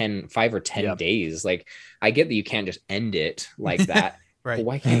 even 5 or 10 days? Like, I get that you can't just end it like that. Right. But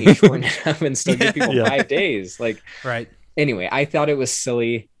why can't you shorten it up and still give people 5 days? Like, right. Anyway, I thought it was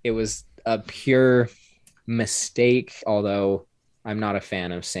silly. It was a pure mistake, although I'm not a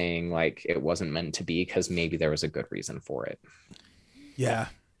fan of saying like it wasn't meant to be, because maybe there was a good reason for it. Yeah.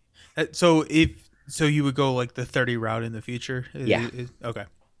 So you would go like the 30 route in the future? Yeah. Okay.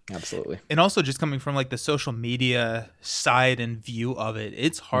 Absolutely. And also just coming from like the social media side and view of it,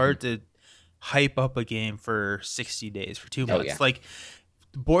 it's hard to hype up a game for 60 days, for 2 months. Yeah. Like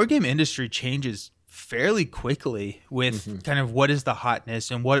the board game industry changes fairly quickly with kind of what is the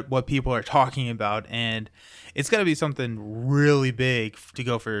hotness and what people are talking about. And it's got to be something really big to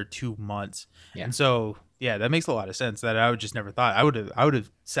go for 2 months. Yeah. And so, yeah, that makes a lot of sense. That I would just never thought. I would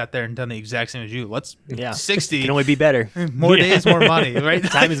have sat there and done the exact same as you. Let's 60 can only be better. more days, more money, right?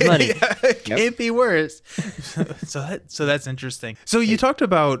 Time is money. It can't be worse. So that's interesting. So you talked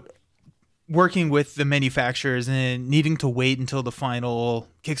about working with the manufacturers and needing to wait until the final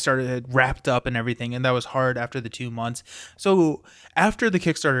Kickstarter had wrapped up and everything, and that was hard after the 2 months. So after the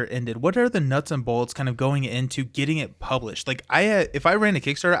Kickstarter ended, what are the nuts and bolts kind of going into getting it published? Like if I ran a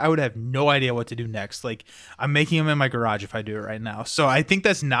Kickstarter, I would have no idea what to do next. Like I'm making them in my garage if I do it right now. So I think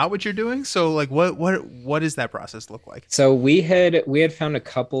that's not what you're doing. So like what does that process look like? So we had found a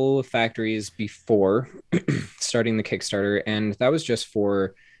couple of factories before starting the Kickstarter, and that was just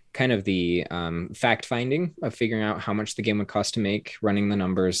for kind of the fact finding of figuring out how much the game would cost to make, running the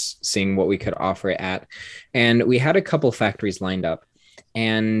numbers, seeing what we could offer it at. And we had a couple factories lined up,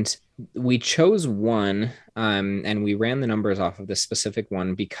 and we chose one, and we ran the numbers off of this specific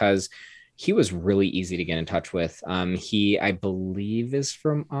one because he was really easy to get in touch with. He, I believe, is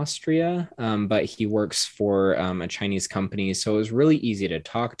from Austria, but he works for a Chinese company. So it was really easy to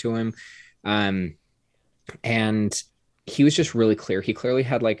talk to him. And he was just really clear. He clearly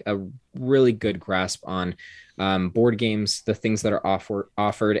had like a really good grasp on board games, the things that are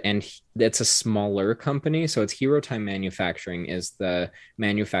offered. And it's a smaller company. So it's Hero Time Manufacturing is the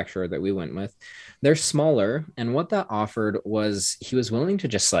manufacturer that we went with. They're smaller. And what that offered was he was willing to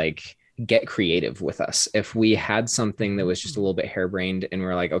just like get creative with us. If we had something that was just a little bit harebrained and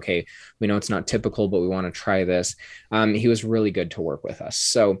we're like, okay, we know it's not typical, but we want to try this. He was really good to work with us.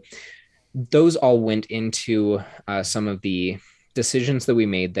 So those all went into some of the decisions that we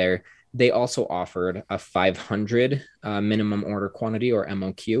made there. They also offered a 500 minimum order quantity or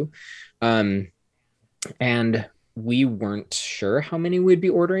MOQ. And we weren't sure how many we'd be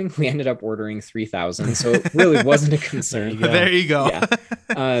ordering. We ended up ordering 3,000. So it really wasn't a concern. There you go. Yeah.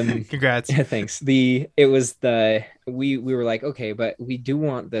 Congrats. Yeah, thanks. We were like, okay, but we do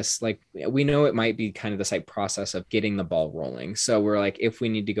want this, like, we know it might be kind of this like process of getting the ball rolling. So we're like, if we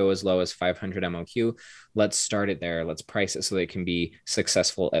need to go as low as 500 MOQ, let's start it there. Let's price it so that it can be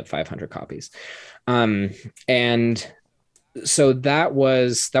successful at 500 copies. And so that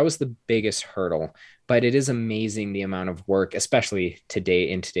was the biggest hurdle. But it is amazing the amount of work, especially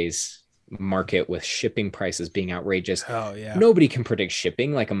today in today's market with shipping prices being outrageous. Oh yeah. Nobody can predict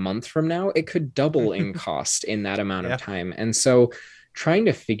shipping like a month from now. It could double in cost in that amount of time. And so trying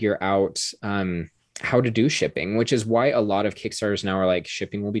to figure out how to do shipping, which is why a lot of Kickstarters now are like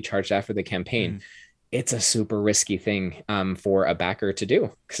shipping will be charged after the campaign. It's a super risky thing for a backer to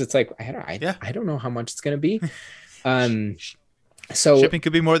do because it's like, I don't know how much it's going to be. So shipping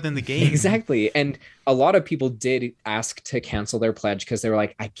could be more than the game. Exactly. And a lot of people did ask to cancel their pledge because they were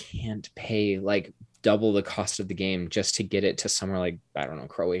like, I can't pay like double the cost of the game just to get it to somewhere like, I don't know,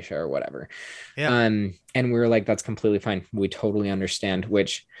 Croatia or whatever. Yeah. And we were like, that's completely fine. We totally understand,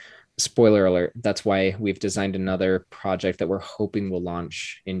 which, spoiler alert, that's why we've designed another project that we're hoping will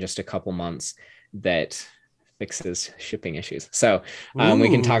launch in just a couple months that fixes shipping issues. So we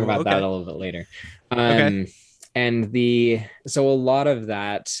can talk about that a little bit later. And so a lot of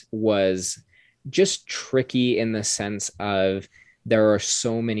that was just tricky in the sense of there are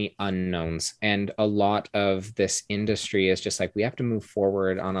so many unknowns, and a lot of this industry is just like, we have to move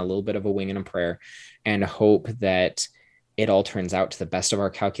forward on a little bit of a wing and a prayer and hope that it all turns out to the best of our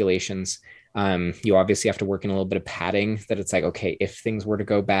calculations. You obviously have to work in a little bit of padding that it's like, okay, if things were to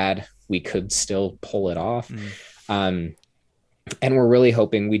go bad, we could still pull it off. And we're really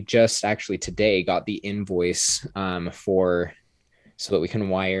hoping. We just actually today got the invoice so that we can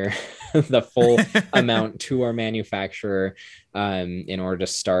wire the full amount to our manufacturer in order to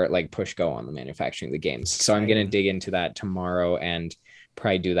start like push go on the manufacturing of the games. So I'm going to dig into that tomorrow and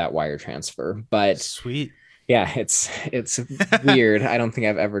probably do that wire transfer. But sweet. Yeah, it's weird. I don't think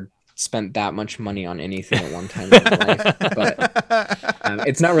I've ever spent that much money on anything at one time in my life, but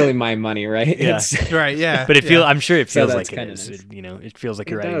it's not really my money, right? Yeah. Right. Yeah. But I'm sure it feels like it kind of is. nice. It feels like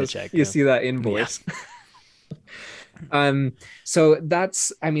you're writing the check. You see that invoice. Yeah. So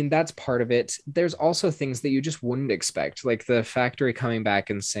that's part of it. There's also things that you just wouldn't expect, like the factory coming back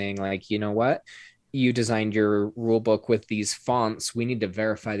and saying like, you know what? You designed your rule book with these fonts. We need to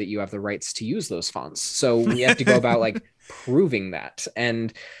verify that you have the rights to use those fonts. So we have to go about like proving that.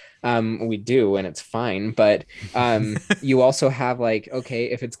 And we do, and it's fine. But you also have like, okay,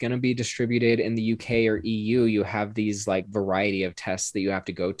 if it's going to be distributed in the UK or EU, you have these like variety of tests that you have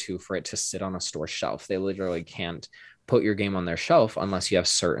to go to for it to sit on a store shelf. They literally can't put your game on their shelf unless you have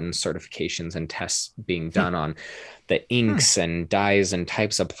certain certifications and tests being done on the inks and dyes and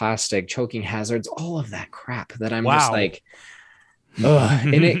types of plastic, choking hazards, all of that crap that I'm just like,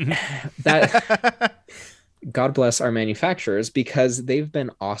 and God bless our manufacturers because they've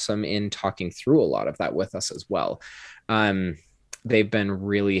been awesome in talking through a lot of that with us as well. They've been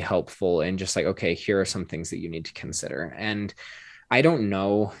really helpful in just like, okay, here are some things that you need to consider. And I don't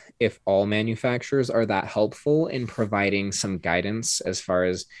know if all manufacturers are that helpful in providing some guidance as far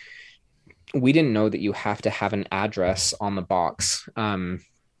as we didn't know that you have to have an address on the box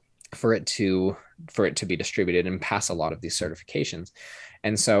for it to be distributed and pass a lot of these certifications.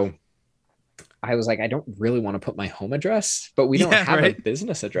 And so I was like, I don't really want to put my home address, but we don't have a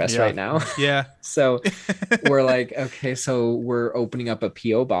business address right now. Yeah. So we're like, okay, so we're opening up a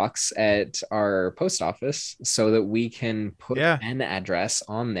PO box at our post office so that we can put an address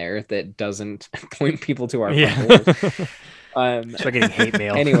on there that doesn't point people to our front doors. Start getting hate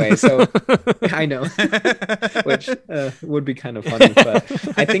mail. Anyway, so I know, which would be kind of funny, but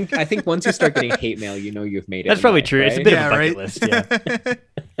I think once you start getting hate mail, you know you've made it. That's probably true. Right? It's a bit of a bucket list.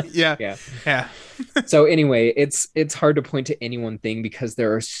 Yeah. So anyway, it's hard to point to any one thing because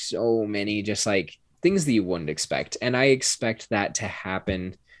there are so many just like things that you wouldn't expect, and I expect that to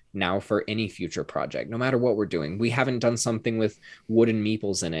happen now for any future project, no matter what we're doing. We haven't done something with wooden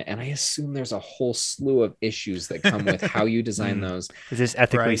meeples in it, and I assume there's a whole slew of issues that come with how you design those. Is this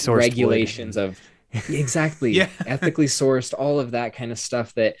ethically sourced regulations wood? Of exactly ethically sourced, all of that kind of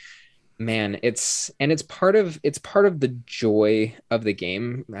stuff that, man, it's part of the joy of the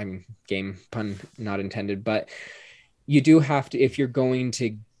game. I'm game pun not intended, but you do have to, if you're going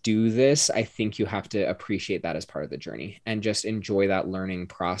to do this, I think you have to appreciate that as part of the journey and just enjoy that learning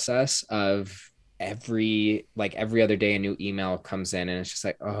process of every other day a new email comes in and it's just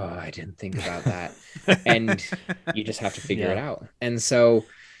like, oh, I didn't think about that. And you just have to figure it out. And so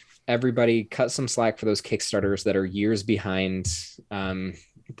everybody cut some slack for those Kickstarters that are years behind.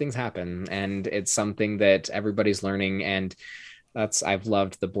 Things happen, and it's something that everybody's learning. And I've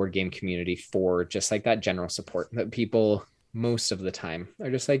loved the board game community for just like that general support that people most of the time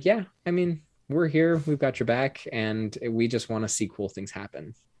are just like, yeah, I mean, we're here, we've got your back, and we just want to see cool things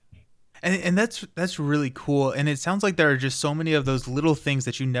happen. And that's really cool. And it sounds like there are just so many of those little things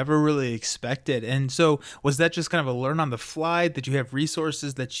that you never really expected. And so was that just kind of a learn on the fly? Did you have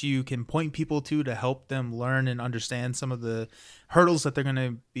resources that you can point people to help them learn and understand some of the hurdles that they're going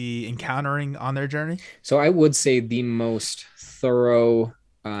to be encountering on their journey? So I would say the most thorough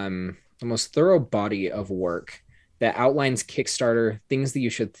body of work that outlines Kickstarter, things that you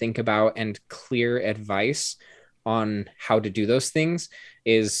should think about, and clear advice on how to do those things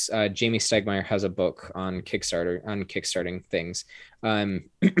is Jamie Stegmaier has a book on kickstarting things.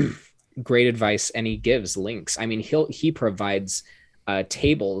 Great advice, and he gives links. I mean, he provides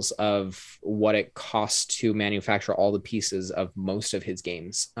tables of what it costs to manufacture all the pieces of most of his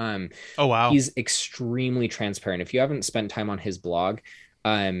games. Oh wow, he's extremely transparent. If you haven't spent time on his blog,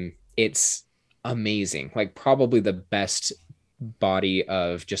 it's amazing. Like probably the best body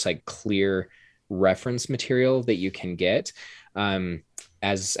of just like clear reference material that you can get.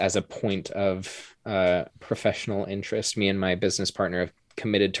 As a point of professional interest, me and my business partner have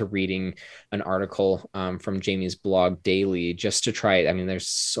committed to reading an article from Jamie's blog daily just to try it. I mean, there's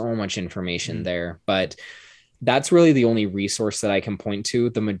so much information there, but that's really the only resource that I can point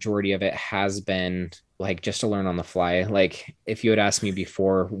to. The majority of it has been like just to learn on the fly. Like if you had asked me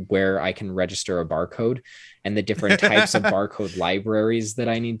before where I can register a barcode and the different types of barcode libraries that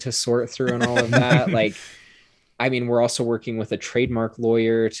I need to sort through and all of that, like, I mean, we're also working with a trademark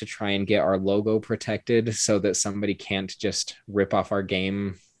lawyer to try and get our logo protected so that somebody can't just rip off our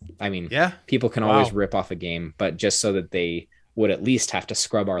game. I mean, people can always rip off a game, but just so that they would at least have to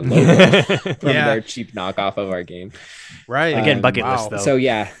scrub our logo from their cheap knockoff of our game. Right. Again, bucket list though. So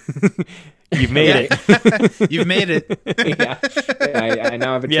yeah. You've made it. You've made it. I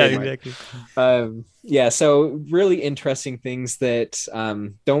now have a trademark. Exactly. So really interesting things that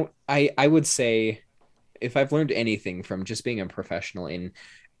I would say, if I've learned anything from just being a professional in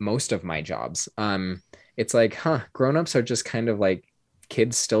most of my jobs, it's like, grown-ups are just kind of like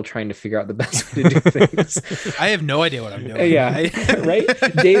kids still trying to figure out the best way to do things. I have no idea what I'm doing. Yeah, right?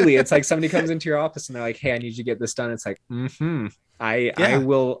 Daily, it's like somebody comes into your office and they're like, hey, I need you to get this done. It's like, I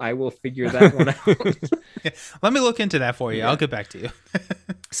will figure that one out. Let me look into that for you. Yeah. I'll get back to you.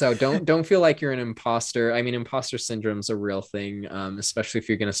 So don't feel like you're an imposter. I mean, imposter syndrome is a real thing, especially if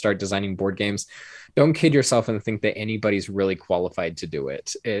you're going to start designing board games. Don't kid yourself and think that anybody's really qualified to do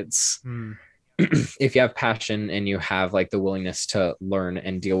it. It's if you have passion and you have like the willingness to learn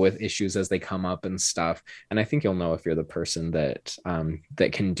and deal with issues as they come up and stuff, and I think you'll know if you're the person that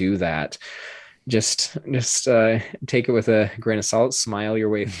can do that. Just take it with a grain of salt, smile your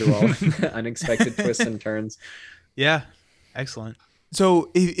way through all unexpected twists and turns. Yeah. Excellent.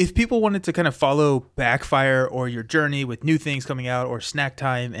 So if people wanted to kind of follow Backfire or your journey with new things coming out or Snack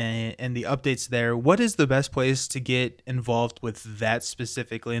Time and the updates there, what is the best place to get involved with that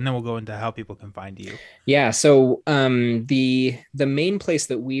specifically? And then we'll go into how people can find you. Yeah, so the main place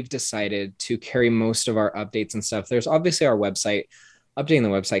that we've decided to carry most of our updates and stuff, there's obviously our website. Updating the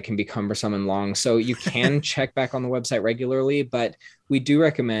website can be cumbersome and long, so you can check back on the website regularly, but we do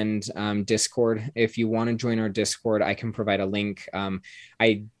recommend Discord. If you want to join our Discord, I can provide a link.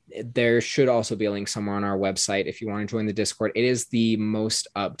 There should also be a link somewhere on our website if you want to join the Discord. It is the most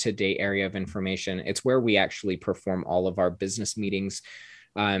up-to-date area of information. It's where we actually perform all of our business meetings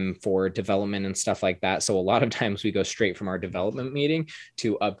for development and stuff like that. So a lot of times we go straight from our development meeting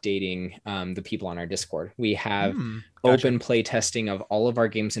to updating the people on our Discord. We have open play testing of all of our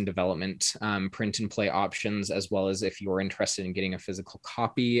games in development, print and play options, as well as if you're interested in getting a physical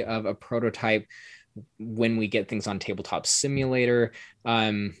copy of a prototype when we get things on Tabletop Simulator.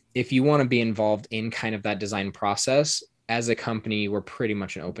 If you want to be involved in kind of that design process, as a company, we're pretty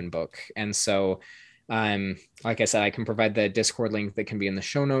much an open book. And so like I said, I can provide the Discord link that can be in the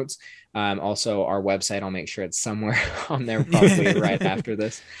show notes. Also our website, I'll make sure it's somewhere on there probably right after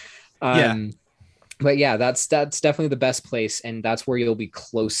this. But yeah, that's definitely the best place. And that's where you'll be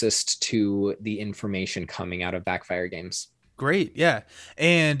closest to the information coming out of Backfire Games. Great. Yeah.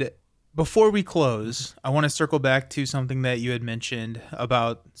 And before we close, I want to circle back to something that you had mentioned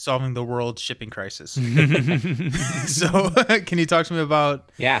about solving the world shipping crisis. So can you talk to me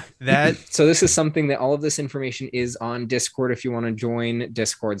about that? So this is something that all of this information is on Discord if you want to join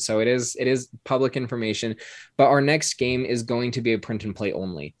Discord. So it is public information, but our next game is going to be a print and play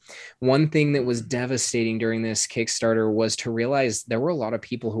only. One thing that was devastating during this Kickstarter was to realize there were a lot of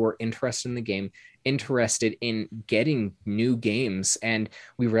people who were interested in the game, interested in getting new games, and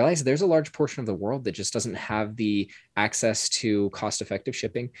we realized there's a large portion of the world that just doesn't have the access to cost-effective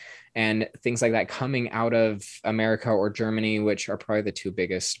shipping and things like that coming out of America or Germany, which are probably the two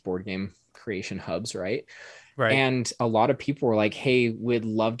biggest board game creation hubs, right? And a lot of people were like, hey, we'd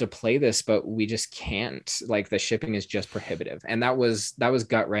love to play this, but we just can't. Like, the shipping is just prohibitive. And that was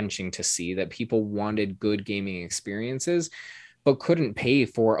gut-wrenching to see that people wanted good gaming experiences but couldn't pay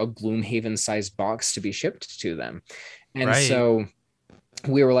for a Gloomhaven sized box to be shipped to them. And so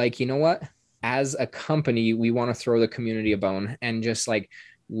we were like, you know what, as a company, we want to throw the community a bone and just like,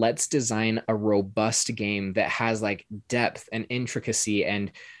 let's design a robust game that has like depth and intricacy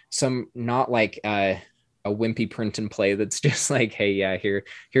and some, not like a wimpy print and play that's just like, hey, yeah,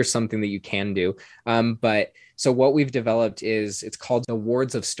 here's something that you can do. But so what we've developed is, it's called the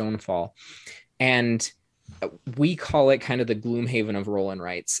Wards of Stonefall. And we call it kind of the Gloomhaven of roll and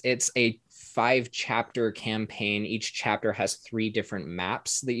writes. It's a 5-chapter campaign. Each chapter has 3 different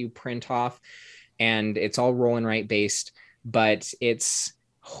maps that you print off, and it's all roll and write based, but it's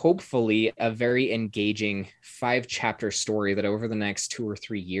hopefully a very engaging 5-chapter story that over the next 2 or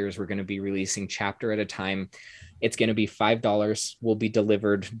 3 years, we're going to be releasing chapter at a time. It's going to be $5, will be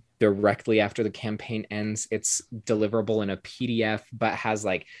delivered directly after the campaign ends. It's deliverable in a PDF, but has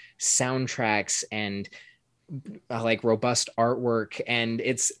like soundtracks and like robust artwork. And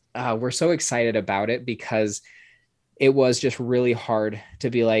it's we're so excited about it because it was just really hard to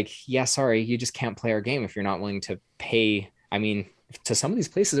be like, yeah, sorry, you just can't play our game if you're not willing to pay. I mean, to some of these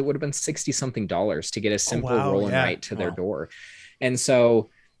places, it would have been $60-something to get a simple roll and write to their door. And so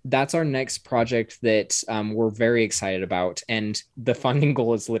that's our next project that we're very excited about. And the funding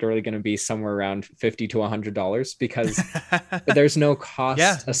goal is literally going to be somewhere around $50 to $100 because there's no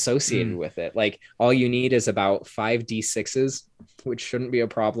cost associated with it. Like, all you need is about 5 D6s, which shouldn't be a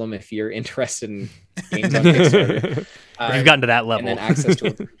problem if you're interested in games on Kickstarter. You've gotten to that level. And then access to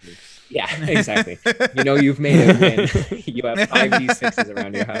a yeah, exactly. You know, you've made it when you have 5 D6s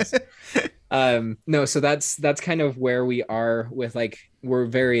around your house. No, so that's kind of where we are with, like, we're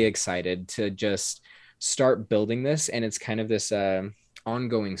very excited to just start building this. And it's kind of this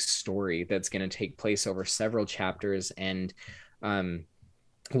ongoing story that's going to take place over several chapters, and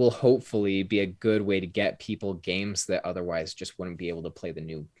will hopefully be a good way to get people games that otherwise just wouldn't be able to play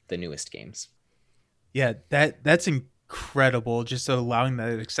the newest games. Yeah, that's incredible, just allowing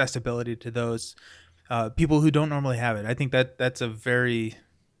that accessibility to those people who don't normally have it. I think that's a very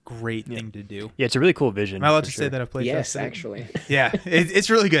great thing to do. Yeah, it's a really cool vision. Am I allowed to say that I've played? Yes, actually. Yeah, it's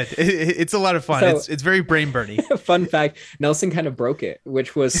really good. It's a lot of fun. So, it's very brain burny. Fun fact: Nelson kind of broke it,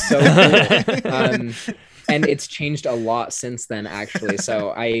 which was so cool. And it's changed a lot since then, actually.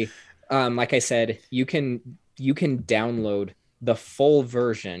 So I, like I said, you can download the full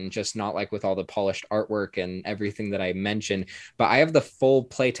version, just not like with all the polished artwork and everything that I mentioned, but I have the full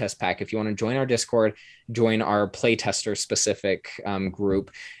playtest pack. If you want to join our Discord, join our playtester specific group,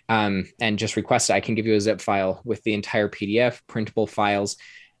 and just request it. I can give you a zip file with the entire PDF, printable files,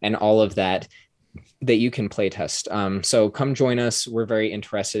 and all of that you can playtest. So come join us. We're very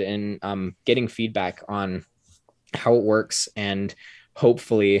interested in getting feedback on how it works, and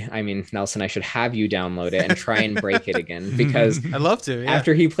hopefully, I mean, Nelson, I should have you download it and try and break it again, because I'd love to. Yeah.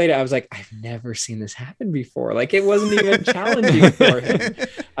 After he played it, I was like, I've never seen this happen before. Like, it wasn't even challenging for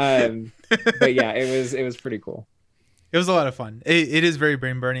him. But yeah, it was pretty cool. It was a lot of fun. It is very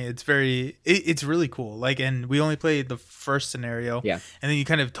brain burning. It's it's really cool. Like, and we only played the first scenario. Yeah. And then you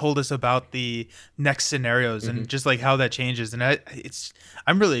kind of told us about the next scenarios and just like how that changes. And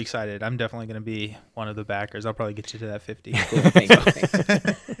I'm really excited. I'm definitely going to be one of the backers. I'll probably get you to that 50. Cool.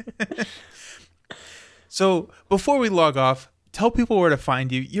 Thanks. So before we log off, tell people where to find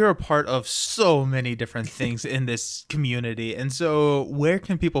you. You're a part of so many different things in this community. And so where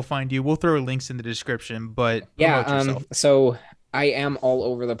can people find you? We'll throw links in the description, but yeah, so I am all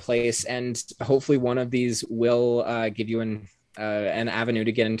over the place, and hopefully one of these will give you an avenue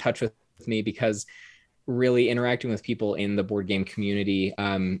to get in touch with me, because really interacting with people in the board game community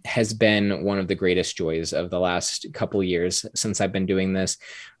has been one of the greatest joys of the last couple years since I've been doing this.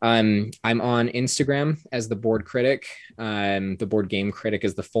 I'm on Instagram as the Board Critic. The Board Game Critic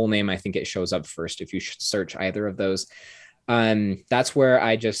is the full name. I think it shows up first if you should search either of those. That's where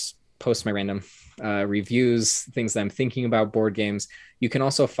I just post my random reviews, things that I'm thinking about board games. You can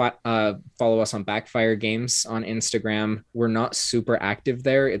also follow us on Backfire Games on Instagram. We're not super active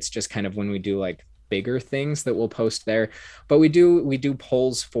there. It's just kind of when we do like bigger things that we'll post there, but we do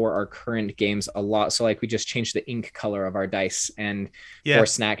polls for our current games a lot. So like we just changed the ink color of our dice and for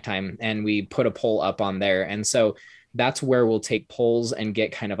Snack Time, and we put a poll up on there, and so that's where we'll take polls and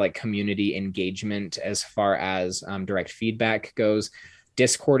get kind of like community engagement as far as direct feedback goes.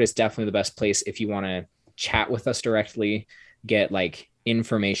 Discord is definitely the best place if you want to chat with us directly, get like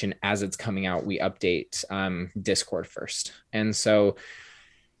information as it's coming out. We update Discord first. And so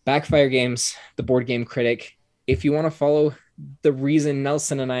Backfire Games, the Board Game Critic. If you want to follow, the reason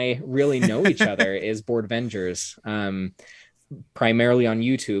Nelson and I really know each other is Board Vengers, primarily on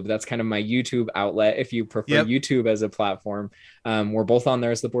YouTube. That's kind of my YouTube outlet, if you prefer YouTube as a platform. We're both on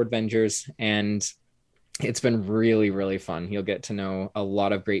there as the Board Vengers, and it's been really, really fun. You'll get to know a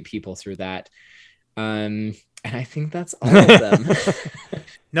lot of great people through that. And I think that's all of them.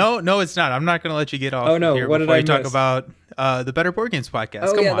 No, it's not. I'm not going to let you get off. Oh no, here what did before I you talk miss? about the Better Board Games podcast.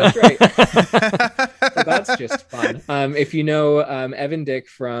 Oh Come yeah, on. that's right. Well, that's just fun. If you know Evan Dick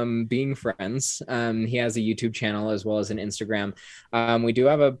from Being Friends, he has a YouTube channel as well as an Instagram. We do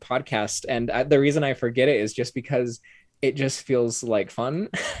have a podcast, and the reason I forget it is just because it just feels like fun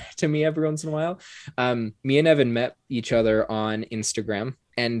to me every once in a while. Me and Evan met each other on Instagram,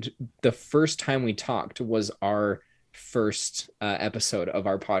 and the first time we talked was our first episode of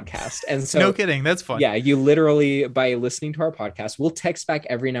our podcast. And so no kidding, that's fun. Yeah, you literally, by listening to our podcast, we'll text back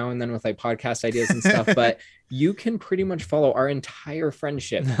every now and then with like podcast ideas and stuff, but you can pretty much follow our entire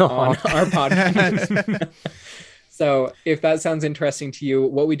friendship on our podcast. So if that sounds interesting to you,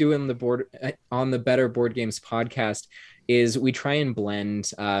 what we do on the Better Board Games podcast is we try and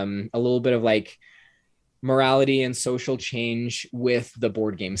blend a little bit of like morality and social change with the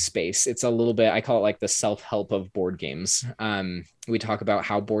board game space. It's a little bit, I call it like the self-help of board games. We talk about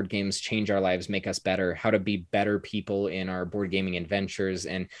how board games change our lives, make us better, how to be better people in our board gaming adventures,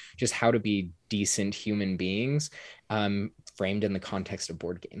 and just how to be decent human beings, framed in the context of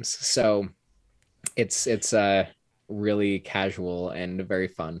board games. So it's really casual and very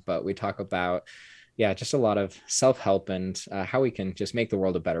fun, but we talk about, just a lot of self-help and how we can just make the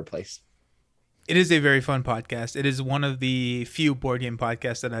world a better place. It is a very fun podcast. It is one of the few board game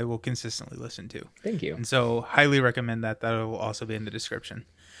podcasts that I will consistently listen to. Thank you. And so highly recommend that. That will also be in the description.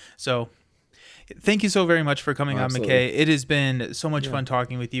 So thank you so very much for coming on, McKay. It has been so much fun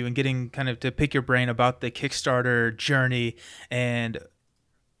talking with you and getting kind of to pick your brain about the Kickstarter journey and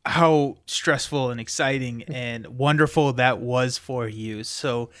how stressful and exciting and wonderful that was for you.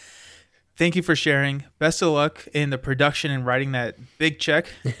 So thank you for sharing. Best of luck in the production and writing that big check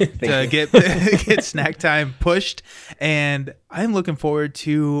to get Snack Time pushed. And I'm looking forward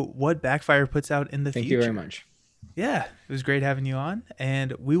to what Backfire puts out in the future. Thank you very much. Yeah, it was great having you on,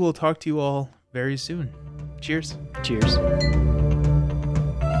 and we will talk to you all very soon. Cheers. Cheers.